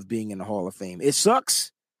of being in the Hall of Fame. It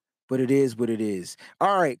sucks, but it is what it is.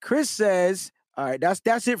 All right. Chris says, all right,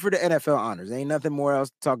 that's it for the NFL honors. Ain't nothing more else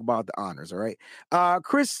to talk about the honors. All right.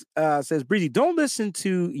 Chris says, Breezy, don't listen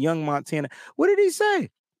to Young Montana. What did he say?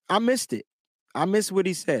 I missed it. I missed what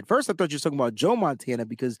he said. First, I thought you were talking about Joe Montana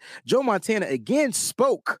because Joe Montana again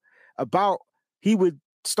spoke about he would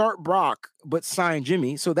start Brock but sign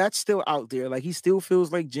Jimmy. So that's still out there. Like he still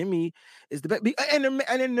feels like Jimmy is the best.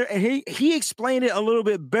 And he explained it a little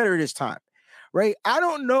bit better this time, right? I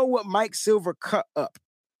don't know what Mike Silver cut up,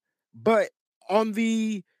 but on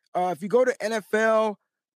the if you go to NFL,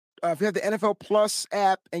 if you have the NFL Plus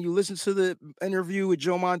app and you listen to the interview with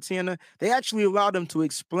Joe Montana, they actually allowed him to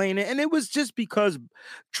explain it, and it was just because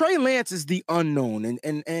Trey Lance is the unknown,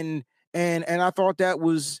 and I thought that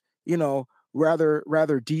was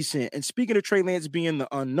rather decent. And speaking of Trey Lance being the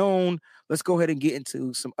unknown, let's go ahead and get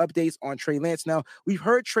into some updates on Trey Lance. Now we've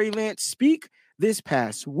heard Trey Lance speak this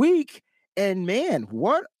past week, and man,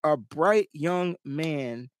 what a bright young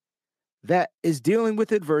man that is dealing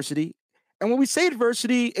with adversity. And when we say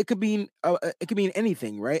adversity, it could mean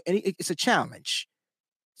anything, right? It's a challenge.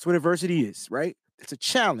 That's what adversity is, right? It's a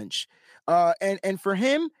challenge. And for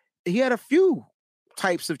him, he had a few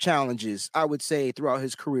types of challenges, I would say, throughout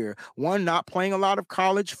his career. One, not playing a lot of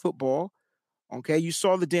college football. Okay, you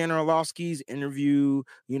saw the Dan Orlovsky's interview.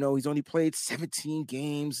 He's only played 17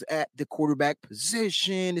 games at the quarterback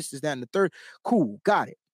position. This is that and the third. Cool, got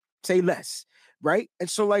it. Say less. Right. And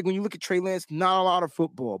so, like, when you look at Trey Lance, not a lot of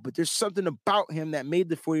football, but there's something about him that made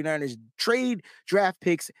the 49ers trade draft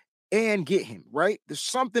picks and get him. Right. There's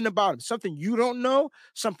something about him, something you don't know,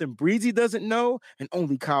 something Breezy doesn't know, and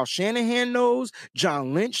only Kyle Shanahan knows,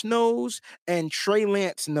 John Lynch knows, and Trey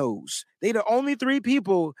Lance knows. They're the only three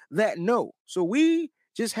people that know. So we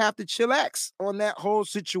just have to chillax on that whole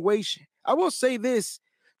situation. I will say this.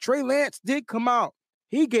 Trey Lance did come out.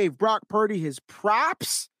 He gave Brock Purdy his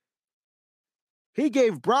props. He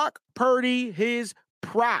gave Brock Purdy his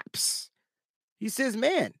props. He says,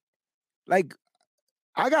 man, like,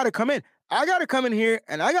 I got to come in. I got to come in here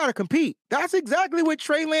and I got to compete. That's exactly what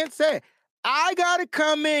Trey Lance said. I got to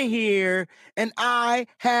come in here and I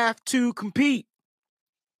have to compete.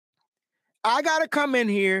 I got to come in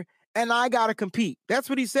here and I got to compete. That's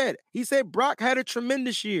what he said. He said Brock had a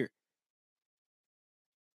tremendous year.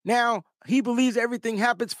 Now, he believes everything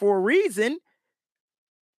happens for a reason,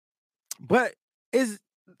 but is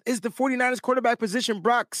the 49ers quarterback position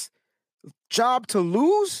Brock's job to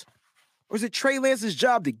lose, or is it Trey Lance's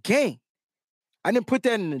job to gain? I didn't put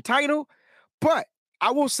that in the title, but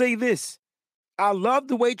I will say this. I love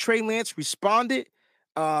the way Trey Lance responded.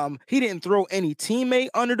 He didn't throw any teammate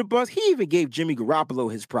under the bus. He even gave Jimmy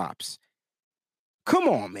Garoppolo his props. Come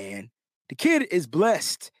on, man. The kid is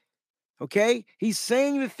blessed, okay? He's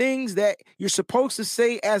saying the things that you're supposed to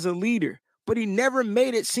say as a leader. but he never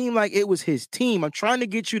made it seem like it was his team. I'm trying to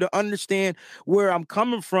get you to understand where I'm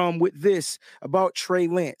coming from with this about Trey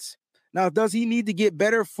Lance. Now, does he need to get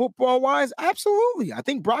better football-wise? Absolutely. I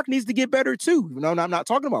think Brock needs to get better too. No, I'm not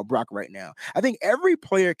talking about Brock right now. I think every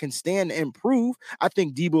player can stand to improve. I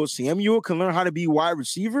think Deebo Samuel can learn how to be wide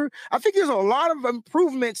receiver. I think there's a lot of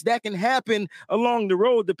improvements that can happen along the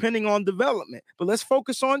road depending on development. But let's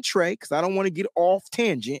focus on Trey because I don't want to get off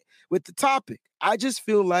tangent with the topic. I just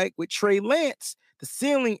feel like with Trey Lance, the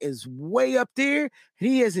ceiling is way up there.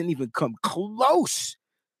 He hasn't even come close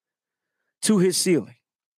to his ceiling.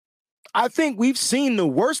 I think we've seen the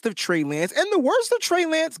worst of Trey Lance, and the worst of Trey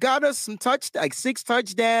Lance got us some 6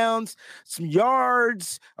 touchdowns, some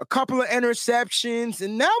yards, a couple of interceptions,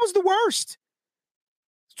 and that was the worst.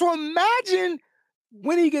 So imagine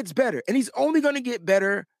when he gets better, and he's only going to get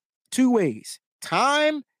better 2 ways: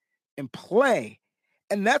 time and play.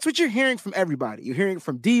 And that's what you're hearing from everybody. You're hearing it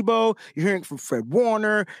from Deebo. You're hearing it from Fred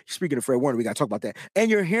Warner. Speaking of Fred Warner, we got to talk about that.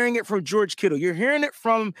 And you're hearing it from George Kittle. You're hearing it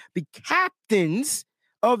from the captains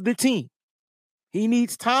of the team. He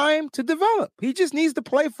needs time to develop. He just needs to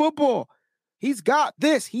play football. He's got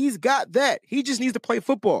this. He's got that. He just needs to play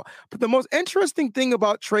football. But the most interesting thing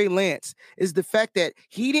about Trey Lance is the fact that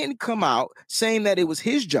he didn't come out saying that it was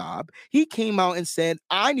his job. He came out and said,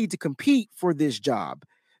 I need to compete for this job.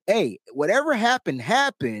 Hey, whatever happened,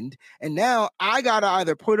 happened. And now I got to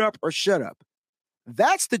either put up or shut up.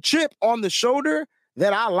 That's the chip on the shoulder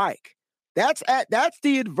that I like. That's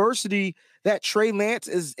the adversity that Trey Lance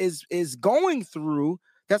is going through.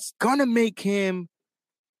 That's gonna make him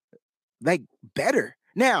like better.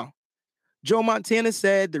 Now, Joe Montana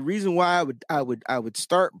said the reason why I would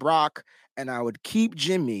start Brock and I would keep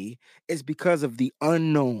Jimmy is because of the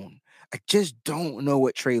unknown. I just don't know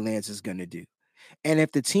what Trey Lance is gonna do. And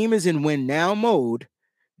if the team is in win now mode,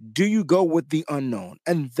 do you go with the unknown?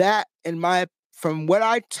 And that, from what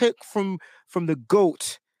I took from the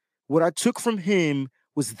GOAT, what I took from him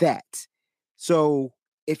was that. So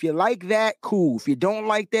if you like that, cool. If you don't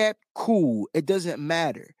like that, cool. It doesn't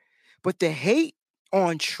matter. But the hate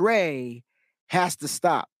on Trey has to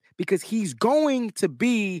stop because he's going to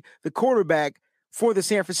be the quarterback for the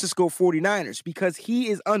San Francisco 49ers because he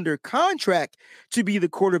is under contract to be the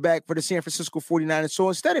quarterback for the San Francisco 49ers. So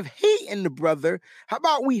instead of hating the brother, how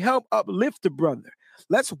about we help uplift the brother?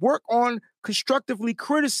 Let's work on constructively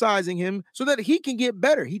criticizing him so that he can get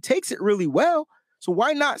better. He takes it really well. So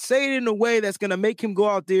why not say it in a way that's going to make him go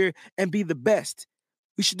out there and be the best?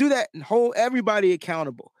 We should do that and hold everybody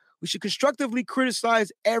accountable. We should constructively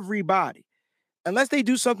criticize everybody. Unless they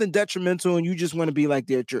do something detrimental and you just want to be like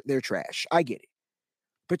they're trash. I get it.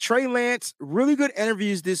 But Trey Lance, really good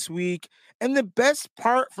interviews this week. And the best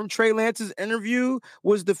part from Trey Lance's interview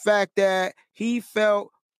was the fact that he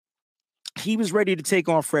felt he was ready to take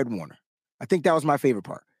on Fred Warner. I think that was my favorite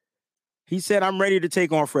part. He said, I'm ready to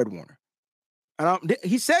take on Fred Warner. And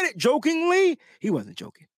he said it jokingly. He wasn't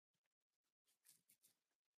joking.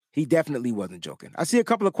 He definitely wasn't joking. I see a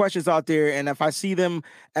couple of questions out there, and if I see them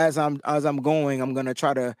as I'm going, I'm gonna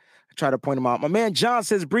try to point them out. My man John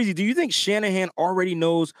says, Breezy, do you think Shanahan already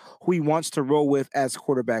knows who he wants to roll with as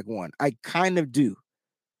quarterback one? I kind of do.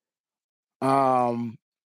 I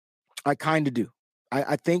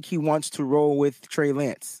think he wants to roll with Trey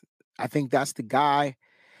Lance. I think that's the guy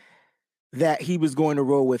that he was going to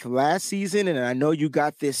roll with last season. And I know you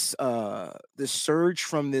got this surge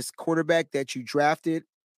from this quarterback that you drafted.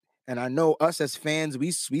 And I know us as fans,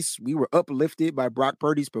 we were uplifted by Brock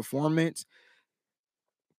Purdy's performance.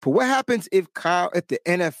 But what happens if the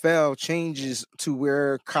NFL changes to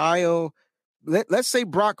where Kyle, let's say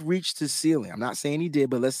Brock reached his ceiling. I'm not saying he did,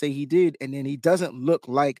 but let's say he did. And then he doesn't look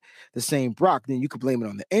like the same Brock. Then you could blame it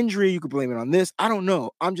on the injury. You could blame it on this. I don't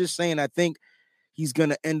know. I'm just saying, I think he's going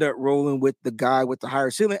to end up rolling with the guy with the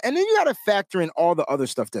higher ceiling. And then you got to factor in all the other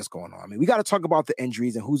stuff that's going on. I mean, we got to talk about the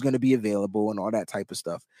injuries and who's going to be available and all that type of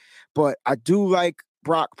stuff. But I do like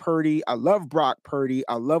Brock Purdy. I love Brock Purdy.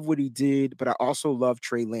 I love what he did, but I also love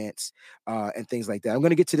Trey Lance and things like that. I'm going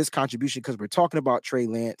to get to this contribution because we're talking about Trey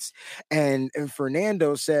Lance. And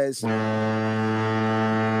Fernando says,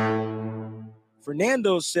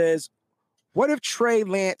 what if Trey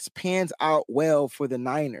Lance pans out well for the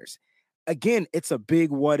Niners? Again, it's a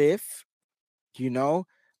big what if, it's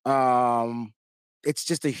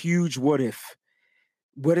just a huge what if.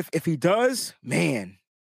 What if he does, man,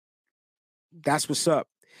 that's what's up.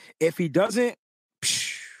 If he doesn't,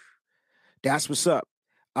 that's what's up.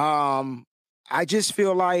 I just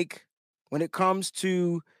feel like when it comes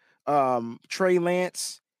to Trey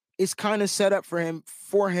Lance, it's kind of set up for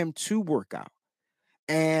him to work out.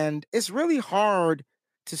 And it's really hard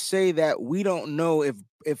to say that we don't know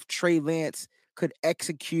if Trey Lance could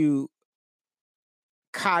execute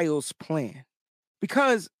Kyle's plan,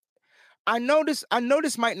 because I know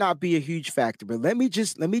this might not be a huge factor, but let me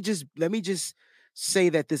just say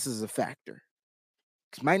that this is a factor.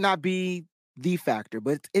 It might not be the factor,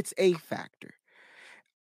 but it's a factor.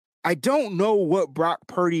 I don't know what Brock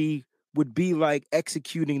Purdy would be like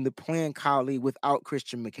executing the plan, Kylie, without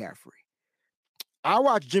Christian McCaffrey. I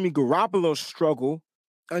watched Jimmy Garoppolo struggle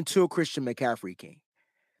until Christian McCaffrey came.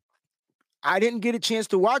 I didn't get a chance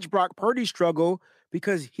to watch Brock Purdy struggle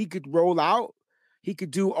because he could roll out. He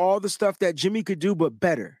could do all the stuff that Jimmy could do, but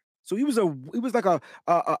better. So he was like a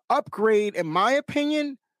upgrade, in my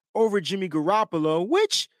opinion, over Jimmy Garoppolo,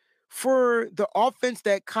 which for the offense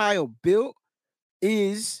that Kyle built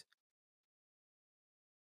is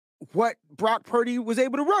what Brock Purdy was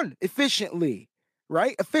able to run efficiently,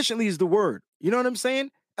 right? Efficiently is the word. You know what I'm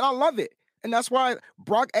saying? And I love it. And that's why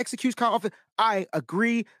Brock executes Kyle offense. I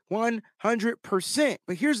agree 100%.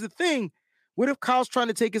 But here's the thing. What if Kyle's trying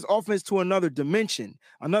to take his offense to another dimension,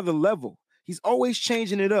 another level? He's always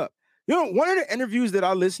changing it up. You know, one of the interviews that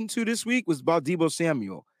I listened to this week was about Deebo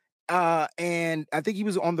Samuel. And I think he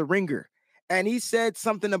was on The Ringer. And he said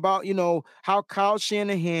something about, you know, how Kyle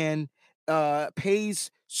Shanahan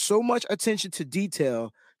pays so much attention to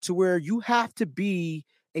detail to where you have to be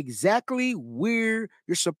exactly where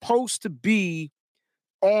you're supposed to be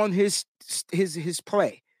on his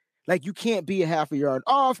play. Like, you can't be a half a yard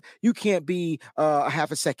off. You can't be a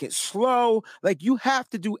half a second slow. Like, you have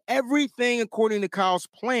to do everything according to Kyle's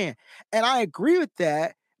plan. And I agree with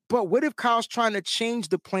that. But what if Kyle's trying to change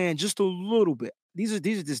the plan just a little bit? These are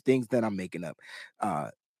just things that I'm making up.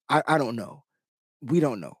 I don't know. We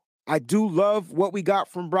don't know. I do love what we got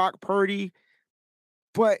from Brock Purdy,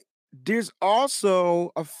 but there's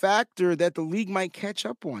also a factor that the league might catch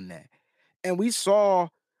up on that. And we saw,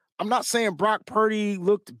 I'm not saying Brock Purdy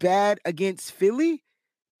looked bad against Philly,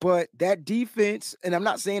 but that defense, and I'm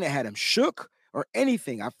not saying it had him shook or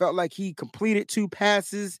anything. I felt like he completed 2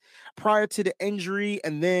 passes prior to the injury,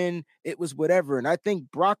 and then it was whatever. And I think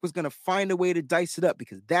Brock was going to find a way to dice it up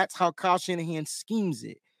because that's how Kyle Shanahan schemes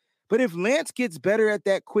it. But if Lance gets better at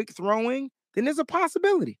that quick throwing, then there's a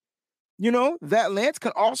possibility, you know, that Lance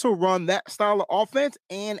can also run that style of offense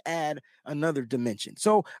and add another dimension.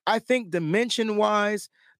 So I think dimension-wise,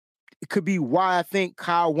 it could be why I think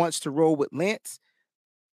Kyle wants to roll with Lance.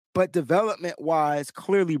 But development-wise,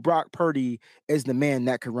 clearly Brock Purdy is the man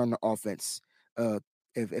that can run the offense,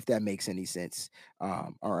 if that makes any sense.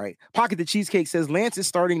 All right. Pocket the Cheesecake says, Lance is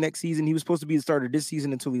starting next season. He was supposed to be the starter this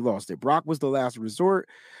season until he lost it. Brock was the last resort.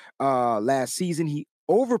 Last season, he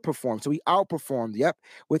overperformed. So he outperformed,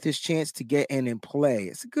 with his chance to get in and play.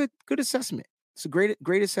 It's a good assessment. It's a great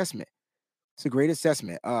assessment. It's a great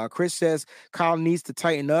assessment. Chris says, Kyle needs to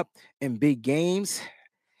tighten up in big games.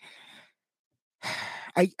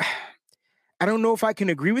 I don't know if I can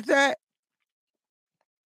agree with that,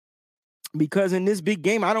 because in this big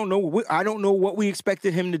game, I don't know what we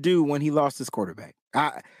expected him to do when he lost his quarterback.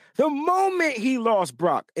 The moment he lost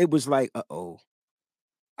Brock, it was like, uh-oh.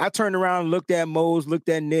 I turned around, looked at Mose, looked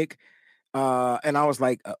at Nick, and I was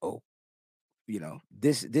like, uh-oh. You know,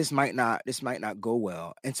 this might not go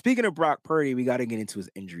well. And speaking of Brock Purdy, we got to get into his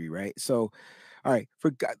injury, right? So, all right,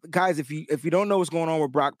 for guys, if you don't know what's going on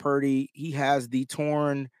with Brock Purdy, he has the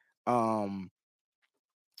torn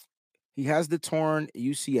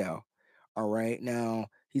UCL. All right, now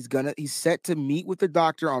he's set to meet with the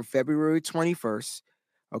doctor on February 21st.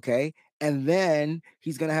 Okay, and then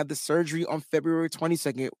he's gonna have the surgery on February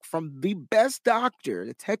 22nd from the best doctor,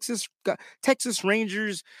 the Texas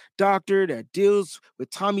Rangers doctor that deals with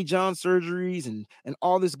Tommy John surgeries and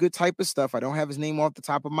all this good type of stuff. I don't have his name off the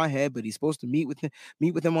top of my head, but he's supposed to meet with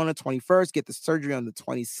him on the 21st, get the surgery on the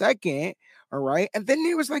 22nd. All right, and then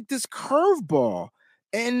there was like this curveball.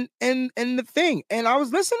 And the thing, and I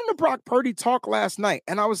was listening to Brock Purdy talk last night,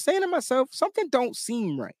 and I was saying to myself, something don't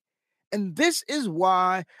seem right. And this is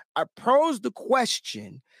why I posed the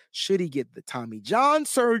question, should he get the Tommy John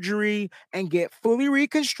surgery and get fully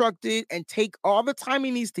reconstructed and take all the time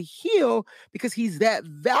he needs to heal because he's that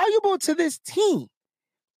valuable to this team?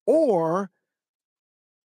 Or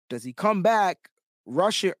does he come back,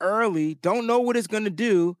 rush it early, don't know what it's going to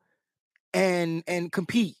do, and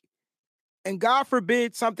compete? And God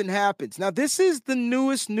forbid something happens. Now, this is the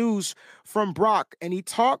newest news from Brock, and he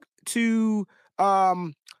talked to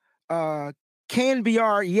KNBR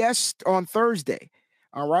on Thursday.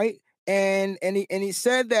 All right. And he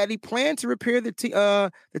said that he planned to repair the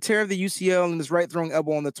tear of the UCL in his right throwing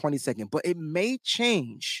elbow on the 22nd, but it may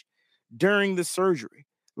change during the surgery.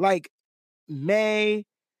 Like, he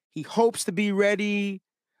hopes to be ready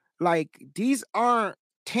Like, these aren't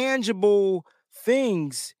tangible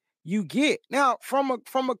things you get. Now, from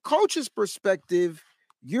a coach's perspective,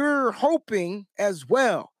 you're hoping as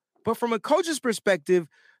well. But from a coach's perspective,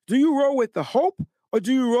 do you roll with the hope or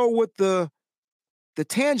do you roll with the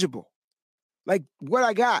tangible? Like what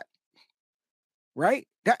I got, right?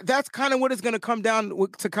 That's kind of what it's going to come down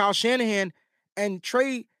to Kyle Shanahan. And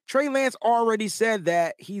Trey Lance already said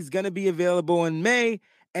that he's going to be available in May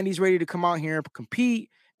and he's ready to come out here and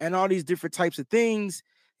compete and all these different types of things.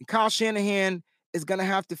 And Kyle Shanahan is going to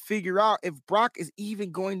have to figure out if Brock is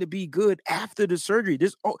even going to be good after the surgery.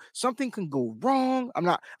 Something can go wrong.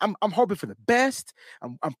 I'm hoping for the best.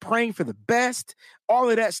 I'm praying for the best, all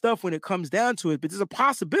of that stuff when it comes down to it. But there's a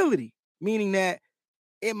possibility, meaning that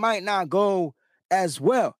it might not go as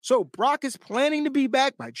well. So Brock is planning to be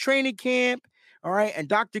back by training camp. All right. And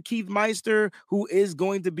Dr. Keith Meister, who is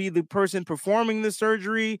going to be the person performing the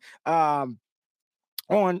surgery, on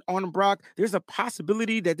Brock, there's a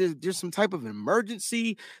possibility that there's some type of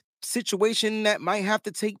emergency situation that might have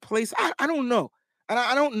to take place. I don't know. And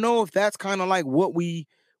I don't know if that's kind of like what we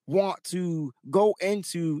want to go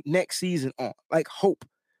into next season on, like hope.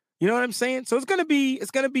 You know what I'm saying? So it's gonna be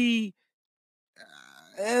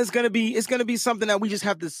something that we just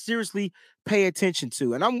have to seriously pay attention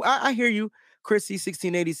to. And I hear you, Chrissy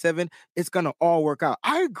 1687. It's gonna all work out.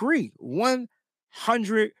 I agree 100%.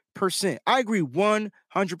 I agree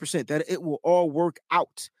 100% that it will all work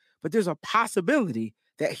out. But there's a possibility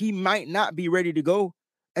that he might not be ready to go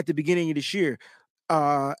at the beginning of this year.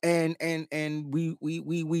 And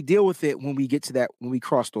we deal with it when we get to that, when we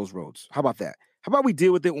cross those roads. How about that? How about we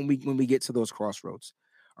deal with it when we get to those crossroads?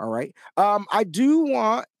 All right. I do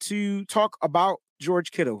want to talk about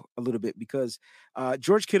George Kittle a little bit because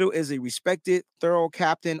George Kittle is a respected, thorough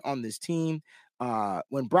captain on this team.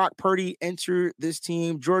 When Brock Purdy entered this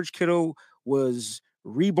team, George Kittle was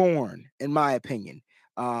reborn, in my opinion.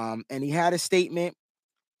 And he had a statement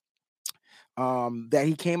that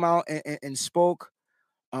he came out and spoke.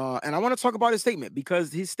 And I want to talk about his statement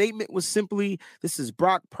because his statement was simply, this is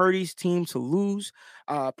Brock Purdy's team to lose.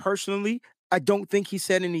 Personally, I don't think he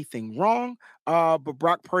said anything wrong, but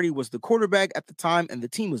Brock Purdy was the quarterback at the time and the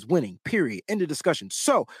team was winning, period. End of discussion.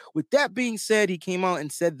 So with that being said, he came out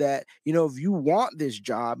and said that, if you want this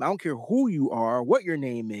job, I don't care who you are, what your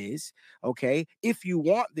name is, okay? If you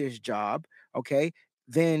want this job, okay,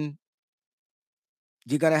 then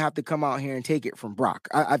you're going to have to come out here and take it from Brock.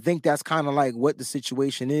 I think that's kind of like what the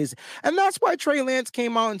situation is. And that's why Trey Lance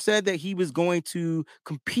came out and said that he was going to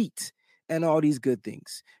compete and all these good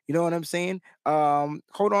things. You know what I'm saying?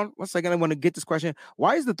 Hold on 1 second. I want to get this question.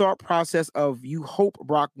 Why is the thought process of you hope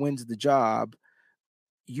Brock wins the job,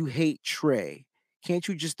 you hate Trey? Can't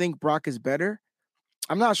you just think Brock is better?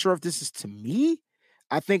 I'm not sure if this is to me.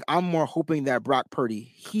 I think I'm more hoping that Brock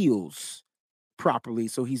Purdy heals properly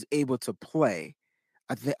so he's able to play.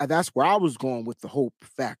 That's where I was going with the hope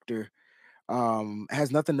factor.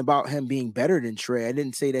 Has nothing about him being better than Trey. I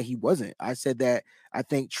didn't say that he wasn't. I said that I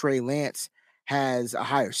think Trey Lance has a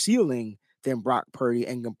higher ceiling than Brock Purdy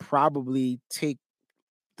and can probably take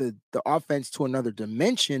the offense to another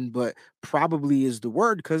dimension, but probably is the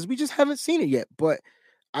word because we just haven't seen it yet. But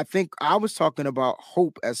I think I was talking about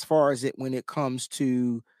hope as far as it when it comes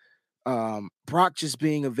to Brock just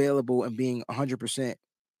being available and being 100%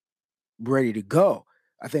 ready to go.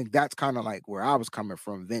 I think that's kind of like where I was coming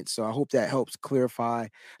from, Vince. So I hope that helps clarify.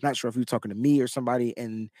 Not sure if you're talking to me or somebody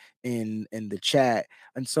in the chat.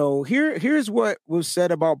 And so here's what was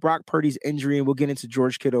said about Brock Purdy's injury, and we'll get into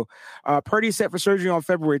George Kittle. Purdy is set for surgery on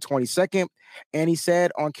February 22nd, and he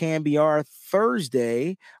said on KNBR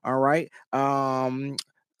Thursday, all right,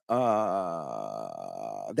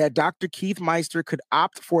 that Dr. Keith Meister could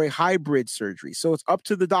opt for a hybrid surgery. So it's up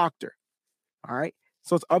to the doctor. All right.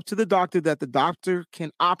 So it's up to the doctor that the doctor can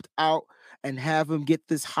opt out and have him get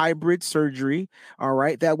this hybrid surgery. All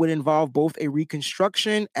right. That would involve both a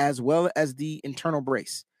reconstruction as well as the internal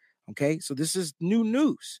brace. Okay. So this is new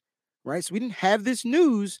news, right? So we didn't have this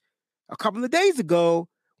news a couple of days ago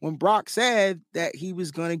when Brock said that he was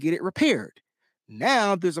going to get it repaired.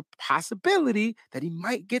 Now there's a possibility that he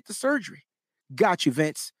might get the surgery. Got you,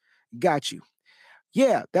 Vince. Got you.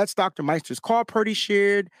 Yeah, that's Dr. Meister's call. Purdy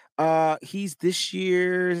shared. He's this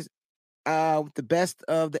year's the best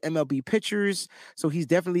of the MLB pitchers. So he's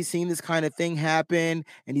definitely seen this kind of thing happen,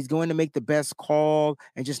 and he's going to make the best call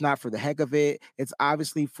and just not for the heck of it. It's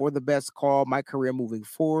obviously for the best call, my career moving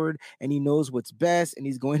forward, and he knows what's best, and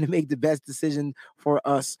he's going to make the best decision for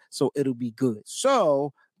us. So it'll be good.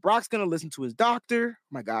 So Brock's going to listen to his doctor.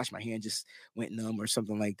 My gosh, my hand just went numb or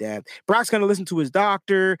something like that. Brock's going to listen to his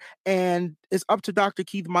doctor, and it's up to Dr.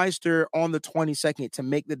 Keith Meister on the 22nd to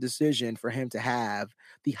make the decision for him to have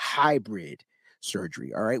the hybrid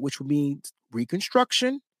surgery, all right, which would mean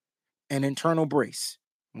reconstruction and internal brace,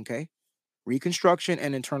 okay? Reconstruction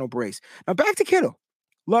and internal brace. Now back to Kittle.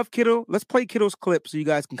 Love Kittle. Let's play Kittle's clip so you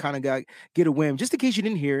guys can kind of get a whim. Just in case you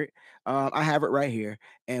didn't hear it, I have it right here,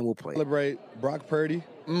 and we'll play it. Celebrate Brock Purdy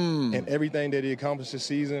and everything that he accomplished this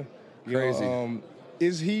season. Crazy.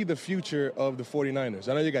 Is he the future of the 49ers?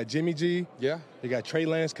 I know you got Jimmy G. Yeah. You got Trey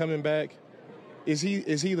Lance coming back. Is he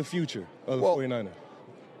the future of the 49ers?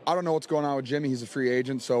 I don't know what's going on with Jimmy. He's a free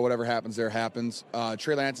agent, so whatever happens there happens.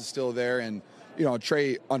 Trey Lance is still there, and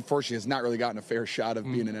Trey, unfortunately, has not really gotten a fair shot of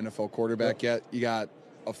being an NFL quarterback yet. You got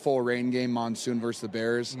a full rain game monsoon versus the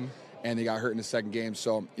Bears, and they got hurt in the second game.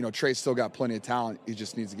 So, Trey's still got plenty of talent. He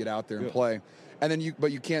just needs to get out there and play. And then you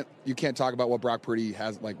can't talk about what Brock Purdy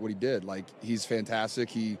has, like what he did. Like, he's fantastic.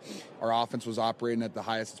 Our offense was operating at the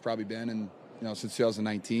highest it's probably been in since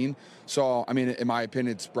 2019. So, I mean, in my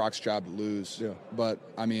opinion, it's Brock's job to lose. Yeah. But,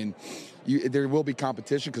 I mean, there will be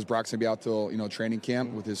competition because Brock's going to be out till, training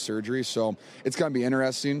camp with his surgery. So it's going to be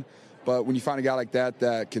interesting. But when you find a guy like that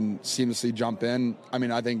can seamlessly jump in, I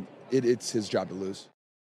mean, I think it's his job to lose.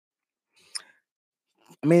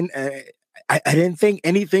 I mean, I didn't think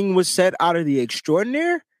anything was said out of the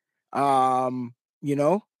extraordinary, or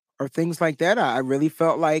things like that. I really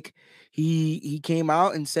felt like he came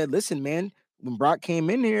out and said, listen, man, when Brock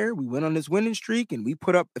came in here, we went on this winning streak and we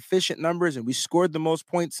put up efficient numbers and we scored the most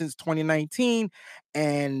points since 2019.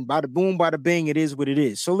 And bada boom, bada bing, it is what it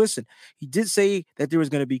is. So listen, he did say that there was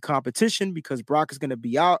going to be competition because Brock is going to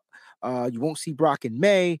be out. You won't see Brock in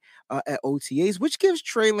May at OTAs, which gives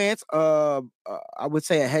Trey Lance, I would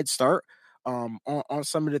say, a head start on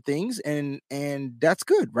some of the things. And that's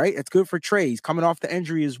good, right? It's good for Trey. He's coming off the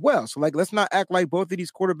injury as well. So let's not act like both of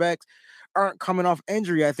these quarterbacks aren't coming off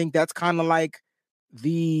injury. I think that's kind of like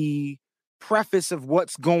the preface of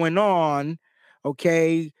what's going on.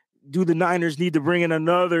 Okay. Do the Niners need to bring in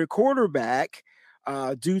another quarterback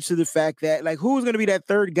due to the fact that who's going to be that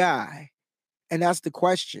third guy? And that's the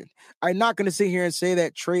question. I'm not going to sit here and say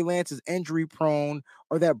that Trey Lance is injury prone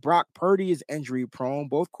or that Brock Purdy is injury prone.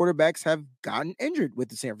 Both quarterbacks have gotten injured with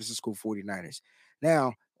the San Francisco 49ers.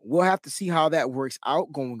 Now, we'll have to see how that works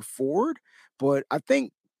out going forward. But I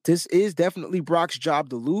think this is definitely Brock's job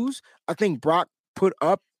to lose. I think Brock put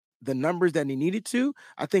up the numbers that he needed to.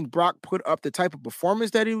 I think Brock put up the type of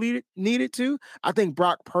performance that he needed to. I think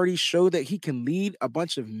Brock Purdy showed that he can lead a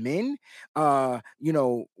bunch of men,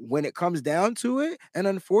 when it comes down to it. And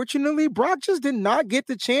unfortunately, Brock just did not get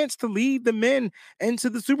the chance to lead the men into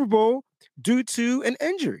the Super Bowl due to an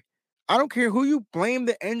injury. I don't care who you blame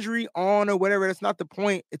the injury on or whatever. That's not the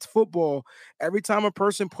point. It's football. Every time a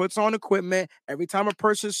person puts on equipment, every time a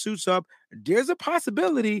person suits up, there's a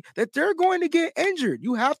possibility that they're going to get injured.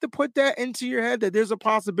 You have to put that into your head that there's a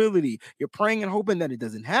possibility. You're praying and hoping that it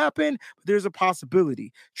doesn't happen, but there's a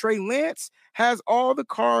possibility. Trey Lance has all the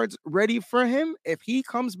cards ready for him. If he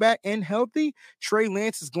comes back in healthy, Trey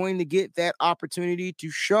Lance is going to get that opportunity to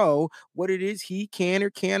show what it is he can or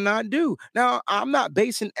cannot do. Now, I'm not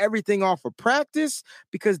basing everything off of practice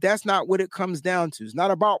because that's not what it comes down to. It's not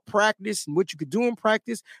about practice and what you could do in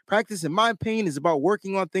practice. Practice, in my opinion, is about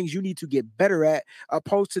working on things you need to get better at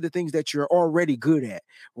opposed to the things that you're already good at,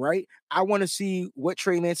 right? I want to see what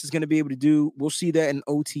Trey Lance is going to be able to do. We'll see that in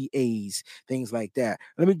OTAs, things like that.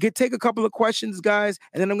 Let me take a couple of questions, guys,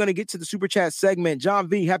 and then I'm going to get to the super chat segment. John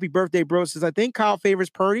V, happy birthday, bro, says, I think Kyle favors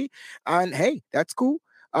Purdy. And hey, that's cool.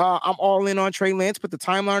 I'm all in on Trey Lance, but the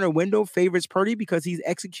timeline or window favors Purdy because he's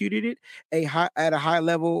executed a high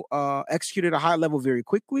level very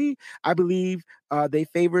quickly. I believe they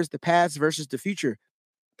favors the past versus the future.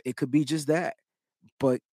 It could be just that,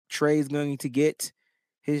 but Trey's going to get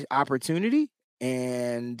his opportunity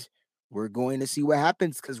and we're going to see what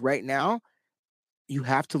happens. Because right now you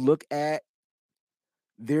have to look at,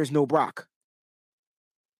 there's no Brock,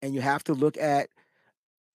 and you have to look at,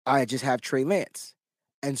 I just have Trey Lance.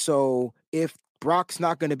 And so if Brock's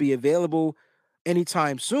not going to be available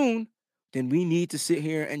anytime soon, then we need to sit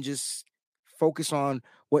here and just focus on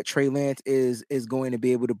what Trey Lance is going to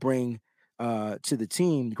be able to bring to the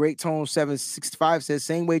team. Great Tone 765 says,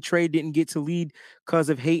 same way Trey didn't get to lead because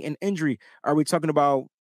of hate and injury. Are we talking about,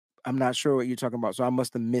 I'm not sure what you're talking about, so I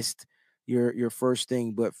must have missed your first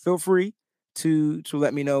thing, but feel free to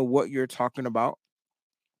let me know what you're talking about.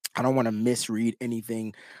 I don't want to misread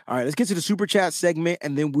anything. All right, let's get to the super chat segment,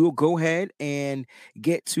 and then we'll go ahead and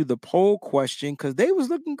get to the poll question because they was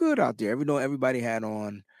looking good out there. Everybody had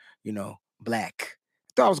on, black.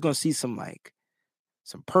 Thought I was gonna see some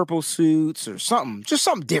purple suits or something, just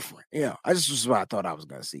something different. Yeah, I just was what I thought I was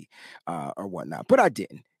gonna see, or whatnot, but I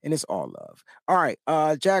didn't, and it's all love. All right,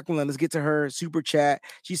 Jacqueline, let's get to her super chat.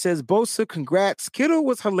 She says, "Bosa, congrats. Kittle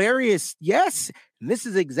was hilarious. Yes, and this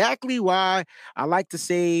is exactly why I like to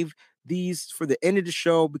save these for the end of the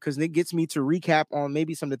show because it gets me to recap on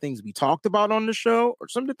maybe some of the things we talked about on the show or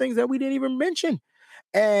some of the things that we didn't even mention."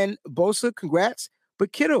 And Bosa, congrats.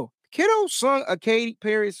 But Kittle sung a Katy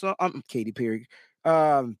Perry song. Katy Perry.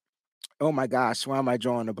 Oh my gosh, why am I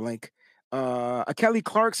drawing a blank? A Kelly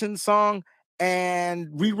Clarkson song, and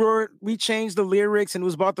we changed the lyrics, and it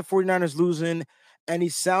was about the 49ers losing, and he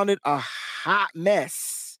sounded a hot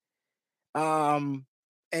mess. And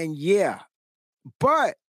yeah,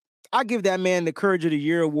 but I give that man the Courage of the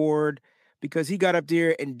Year award because he got up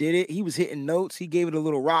there and did it. He was hitting notes. He gave it a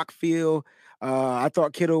little rock feel. I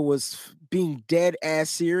thought Kittle was being dead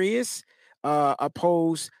ass serious,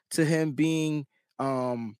 opposed to him being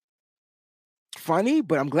funny,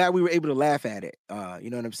 but I'm glad we were able to laugh at it.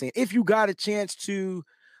 You know what I'm saying? If you got a chance to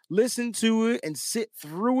listen to it and sit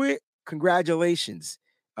through it, congratulations.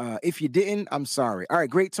 If you didn't, I'm sorry. All right,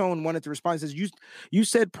 Great Tone wanted to respond. He says, you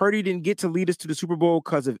said Purdy didn't get to lead us to the Super Bowl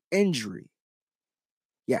because of injury.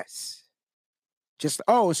 Yes.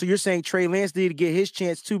 So you're saying Trey Lance needed to get his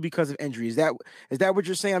chance too because of injury. Is that what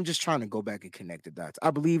you're saying? I'm just trying to go back and connect the dots.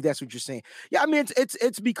 I believe that's what you're saying. Yeah, I mean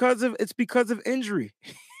it's because of injury.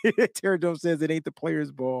 Terry Dome says it ain't the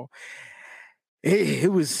player's ball.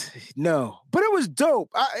 It was no, but it was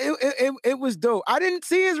dope. It was dope. I didn't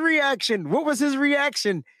see his reaction. What was his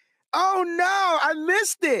reaction? Oh no, I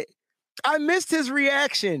missed it. I missed his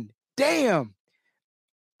reaction. Damn.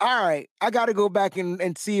 All right, I got to go back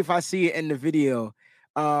and see if I see it in the video.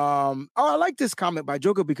 I like this comment by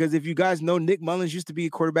Joker because if you guys know, Nick Mullins used to be a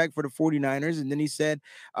quarterback for the 49ers, and then he said,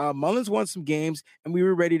 Mullins won some games, and we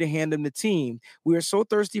were ready to hand him the team. We are so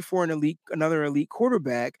thirsty for another elite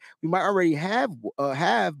quarterback. We might already have,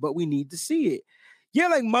 but we need to see it. Yeah,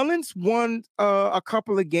 like Mullins won a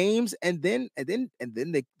couple of games, and then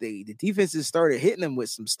the defenses started hitting him with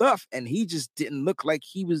some stuff, and he just didn't look like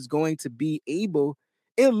he was going to be able.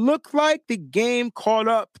 It looked like the game caught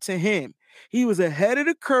up to him. He was ahead of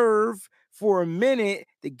the curve for a minute.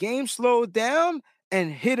 The game slowed down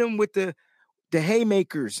and hit him with the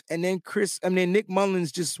haymakers. And then Nick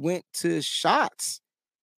Mullins just went to shots.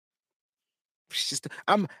 It's just,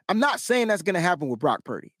 I'm not saying that's going to happen with Brock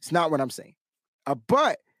Purdy. It's not what I'm saying.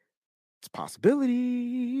 But it's a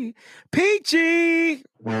possibility. Peachy!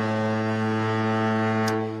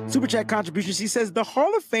 Super Chat contribution. She says the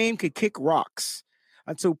Hall of Fame could kick rocks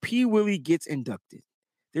until P. Willie gets inducted.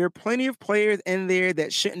 There are plenty of players in there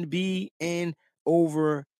that shouldn't be in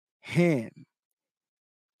over him.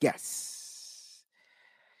 Yes.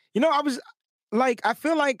 You know, I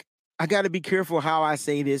feel like I got to be careful how I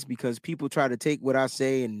say this because people try to take what I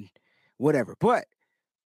say and whatever. But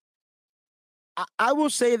I will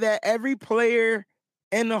say that every player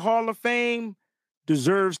in the Hall of Fame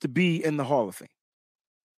deserves to be in the Hall of Fame.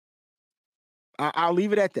 I'll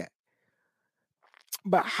leave it at that.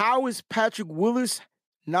 But how is Patrick Willis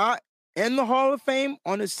not in the Hall of Fame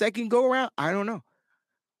on his second go-around? I don't know.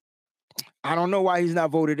 I don't know why he's not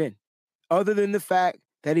voted in, other than the fact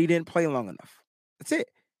that he didn't play long enough. That's it.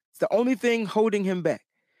 It's the only thing holding him back.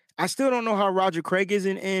 I still don't know how Roger Craig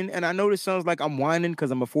isn't in, and I know this sounds like I'm whining because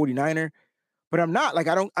I'm a 49er, but I'm not. Like,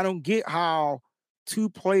 I don't get how two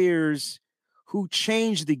players who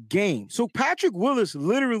changed the game. So Patrick Willis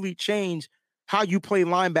literally changed how you play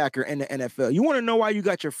linebacker in the NFL. You want to know why you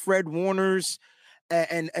got your Fred Warners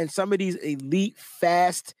and some of these elite,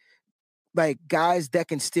 fast, like guys that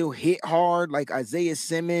can still hit hard, like Isaiah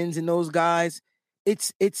Simmons and those guys?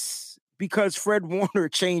 It's because Fred Warner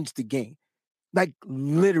changed the game, like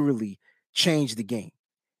literally changed the game.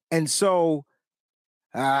 And so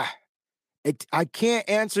I can't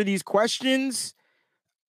answer these questions.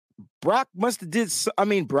 Roger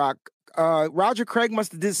Craig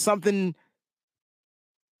must have did something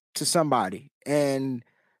to somebody, and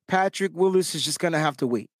Patrick Willis is just going to have to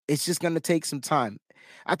wait. It's just going to take some time.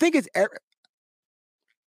 I think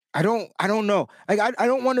I don't know. Like, I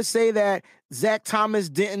don't want to say that Zach Thomas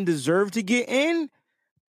didn't deserve to get in,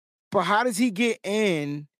 but how does he get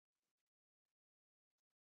in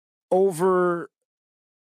over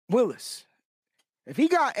Willis? If he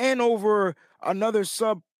got in over another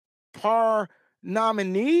subpar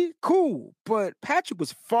nominee, cool. But Patrick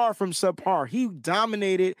was far from subpar. He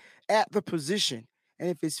dominated at the position. And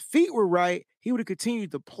if his feet were right, he would have continued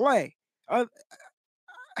to play. I'm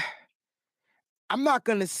not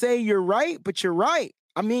going to say you're right, but you're right.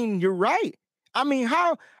 I mean, you're right. I mean,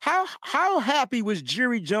 how happy was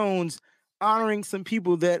Jerry Jones honoring some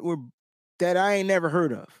people that I ain't never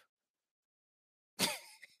heard of?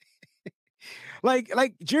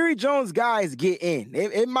 like Jerry Jones guys get in.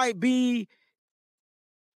 It might be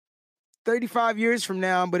 35 years from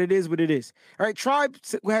now, but it is what it is. All right, Tribe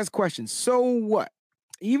has questions. So what?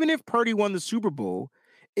 Even if Purdy won the Super Bowl,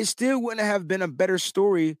 it still wouldn't have been a better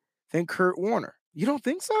story than Kurt Warner. You don't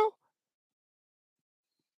think so?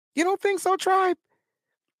 You don't think so, Tribe?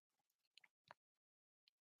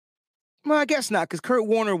 Well, I guess not, because Kurt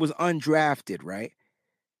Warner was undrafted, right?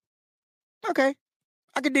 Okay.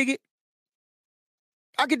 I could dig it.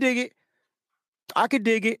 I could dig it. I could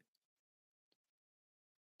dig it.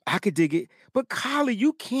 I could dig it. But Kylie,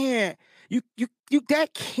 you can't, you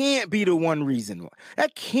that can't be the one reason why.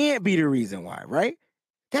 That can't be the reason why, right?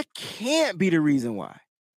 That can't be the reason why.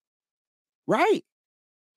 Right?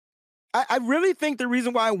 I really think the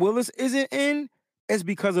reason why Willis isn't in is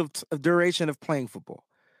because of duration of playing football.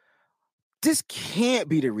 This can't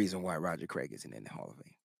be the reason why Roger Craig isn't in the Hall of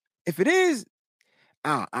Fame. If it is,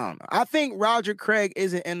 I don't know. I think Roger Craig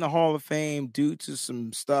isn't in the Hall of Fame due to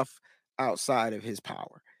some stuff outside of his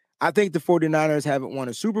power. I think the 49ers haven't won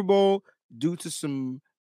a Super Bowl due to some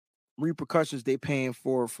repercussions they paying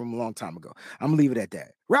for from a long time ago. I'm gonna leave it at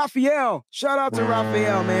that. Raphael, shout out to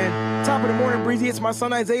Raphael, man. Top of the morning, Breezy. It's my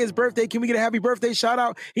son Isaiah's birthday. Can we get a happy birthday shout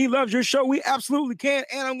out? He loves your show. We absolutely can.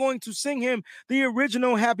 And I'm going to sing him the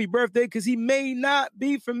original happy birthday because he may not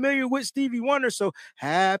be familiar with Stevie Wonder. So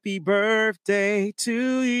happy birthday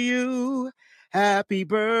to you. Happy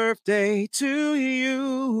birthday to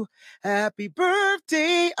you. Happy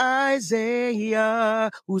birthday, Isaiah,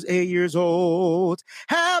 who's 8 years old.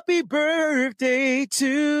 Happy birthday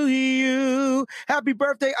to you. Happy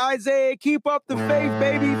birthday, Isaiah. Keep up the faith,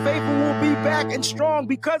 baby. Faithful will be back and strong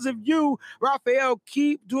because of you. Raphael,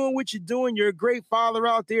 keep doing what you're doing. You're a great father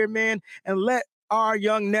out there, man. And let our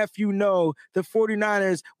young nephew know the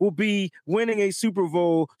 49ers will be winning a Super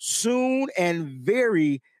Bowl soon and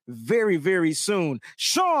very, very, very soon.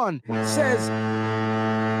 Sean says,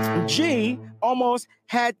 G almost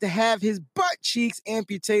had to have his butt cheeks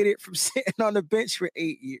amputated from sitting on the bench for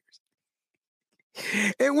 8 years.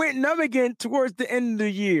 It went numb again towards the end of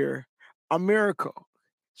the year. A miracle.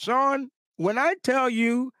 Sean, when I tell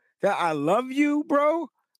you that I love you, bro,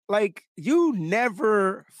 like you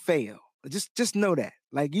never fail. Just know that.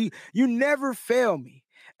 Like you never fail me.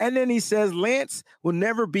 And then he says Lance will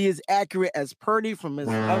never be as accurate as Purdy from his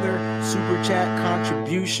other super chat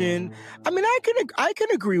contribution. I mean, I can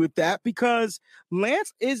agree with that because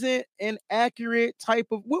Lance isn't an accurate type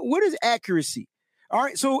of what is accuracy? All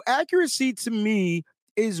right, so accuracy to me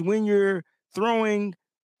is when you're throwing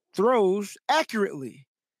throws accurately.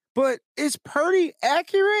 But is Purdy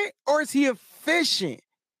accurate or is he efficient?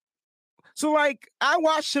 So like I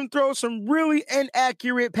watched him throw some really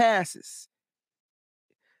inaccurate passes.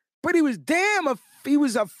 But he was he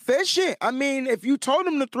was efficient. I mean, if you told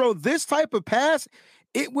him to throw this type of pass,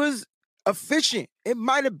 it was efficient. It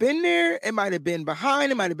might have been there. It might have been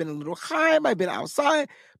behind. It might have been a little high. It might have been outside.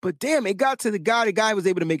 But damn, it got to the guy. The guy was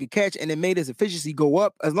able to make a catch, and it made his efficiency go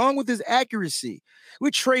up along with his accuracy.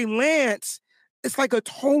 With Trey Lance, it's like a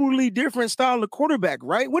totally different style of quarterback,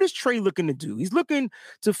 right? What is Trey looking to do? He's looking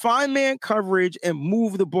to find man coverage and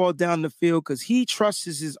move the ball down the field because he trusts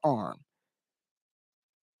his arm.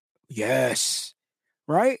 Yes.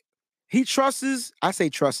 Right? He trusts, I say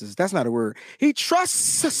trusts, that's not a word. He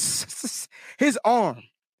trusts his arm.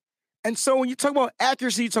 And so when you talk about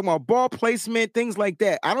accuracy, you talk about ball placement, things like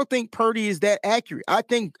that. I don't think Purdy is that accurate. I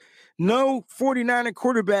think no 49er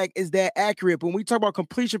quarterback is that accurate. But when we talk about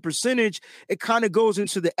completion percentage, it kind of goes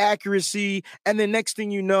into the accuracy. And the next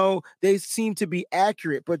thing you know, they seem to be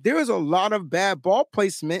accurate. But there is a lot of bad ball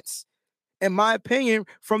placements, in my opinion,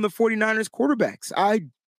 from the 49ers quarterbacks.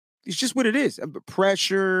 It's just what it is.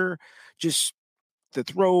 Pressure, just the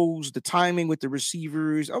throws, the timing with the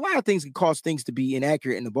receivers. A lot of things can cause things to be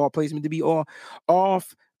inaccurate and the ball placement to be all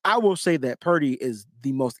off. I will say that Purdy is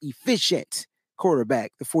the most efficient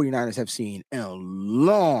quarterback the 49ers have seen in a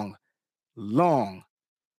long, long,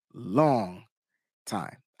 long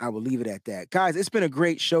time. I will leave it at that. Guys, it's been a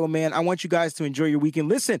great show, man. I want you guys to enjoy your weekend.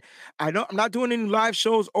 Listen, I'm not doing any live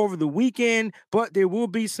shows over the weekend, but there will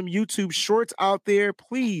be some YouTube shorts out there.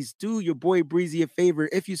 Please do your boy Breezy a favor.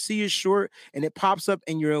 If you see a short and it pops up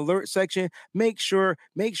in your alert section, make sure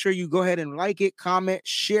you go ahead and like it, comment,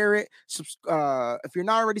 share it. If you're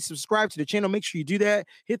not already subscribed to the channel, make sure you do that.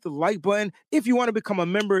 Hit the like button. If you want to become a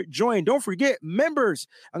member, join. Don't forget, members.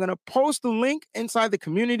 I'm going to post the link inside the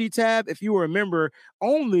community tab. If you are a member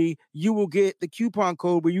only, only, you will get the coupon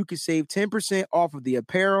code where you can save 10% off of the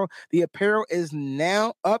apparel. The apparel is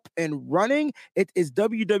now up and running. It is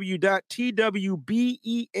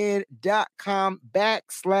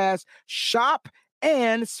www.twben.com/shop.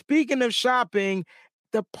 And speaking of shopping,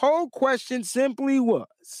 the poll question simply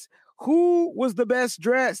was, who was the best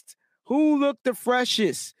dressed? Who looked the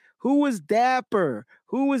freshest? Who was dapper?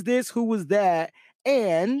 Who was this? Who was that?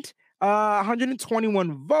 And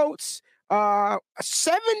 121 votes.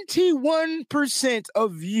 71%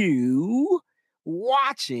 of you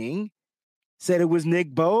watching said it was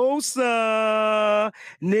Nick Bosa.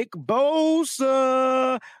 Nick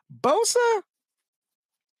Bosa.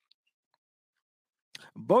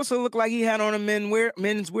 Bosa looked like he had on a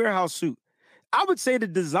men's warehouse suit. I would say the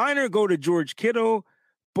designer go to George Kittle,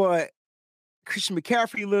 but Christian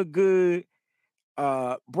McCaffrey looked good.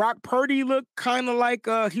 Brock Purdy looked kind of like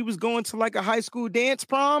he was going to like a high school dance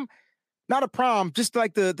prom. Not a prom, just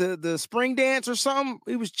like the spring dance or something.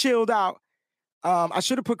 He was chilled out. I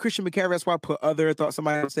should have put Christian McCaffrey. That's why I put other. I thought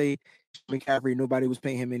somebody would say McCaffrey. Nobody was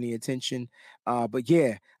paying him any attention. But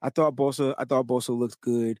yeah, I thought Bosa looked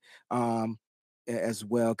good as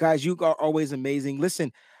well. Guys, you are always amazing.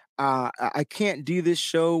 Listen, I can't do this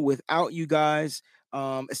show without you guys.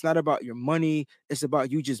 It's not about your money. It's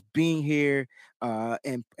about you just being here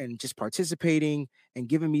and just participating and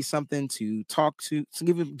giving me something to talk to,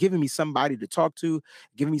 giving me somebody to talk to,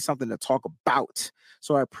 giving me something to talk about.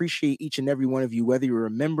 So I appreciate each and every one of you, whether you're a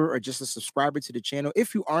member or just a subscriber to the channel.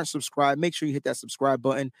 If you aren't subscribed, make sure you hit that subscribe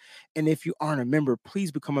button. And if you aren't a member,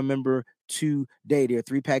 please become a member today. There are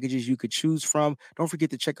 3 packages you could choose from. Don't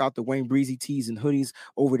forget to check out the Wayne Breezy tees and hoodies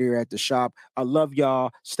over there at the shop. I love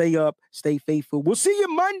y'all. Stay up, stay faithful. We'll see you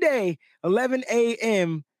Monday, 11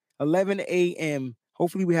 a.m.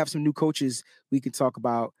 Hopefully we have some new coaches we can talk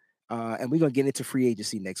about. And we're going to get into free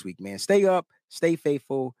agency next week, man. Stay up, stay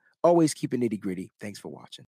faithful. Always keep it nitty gritty. Thanks for watching.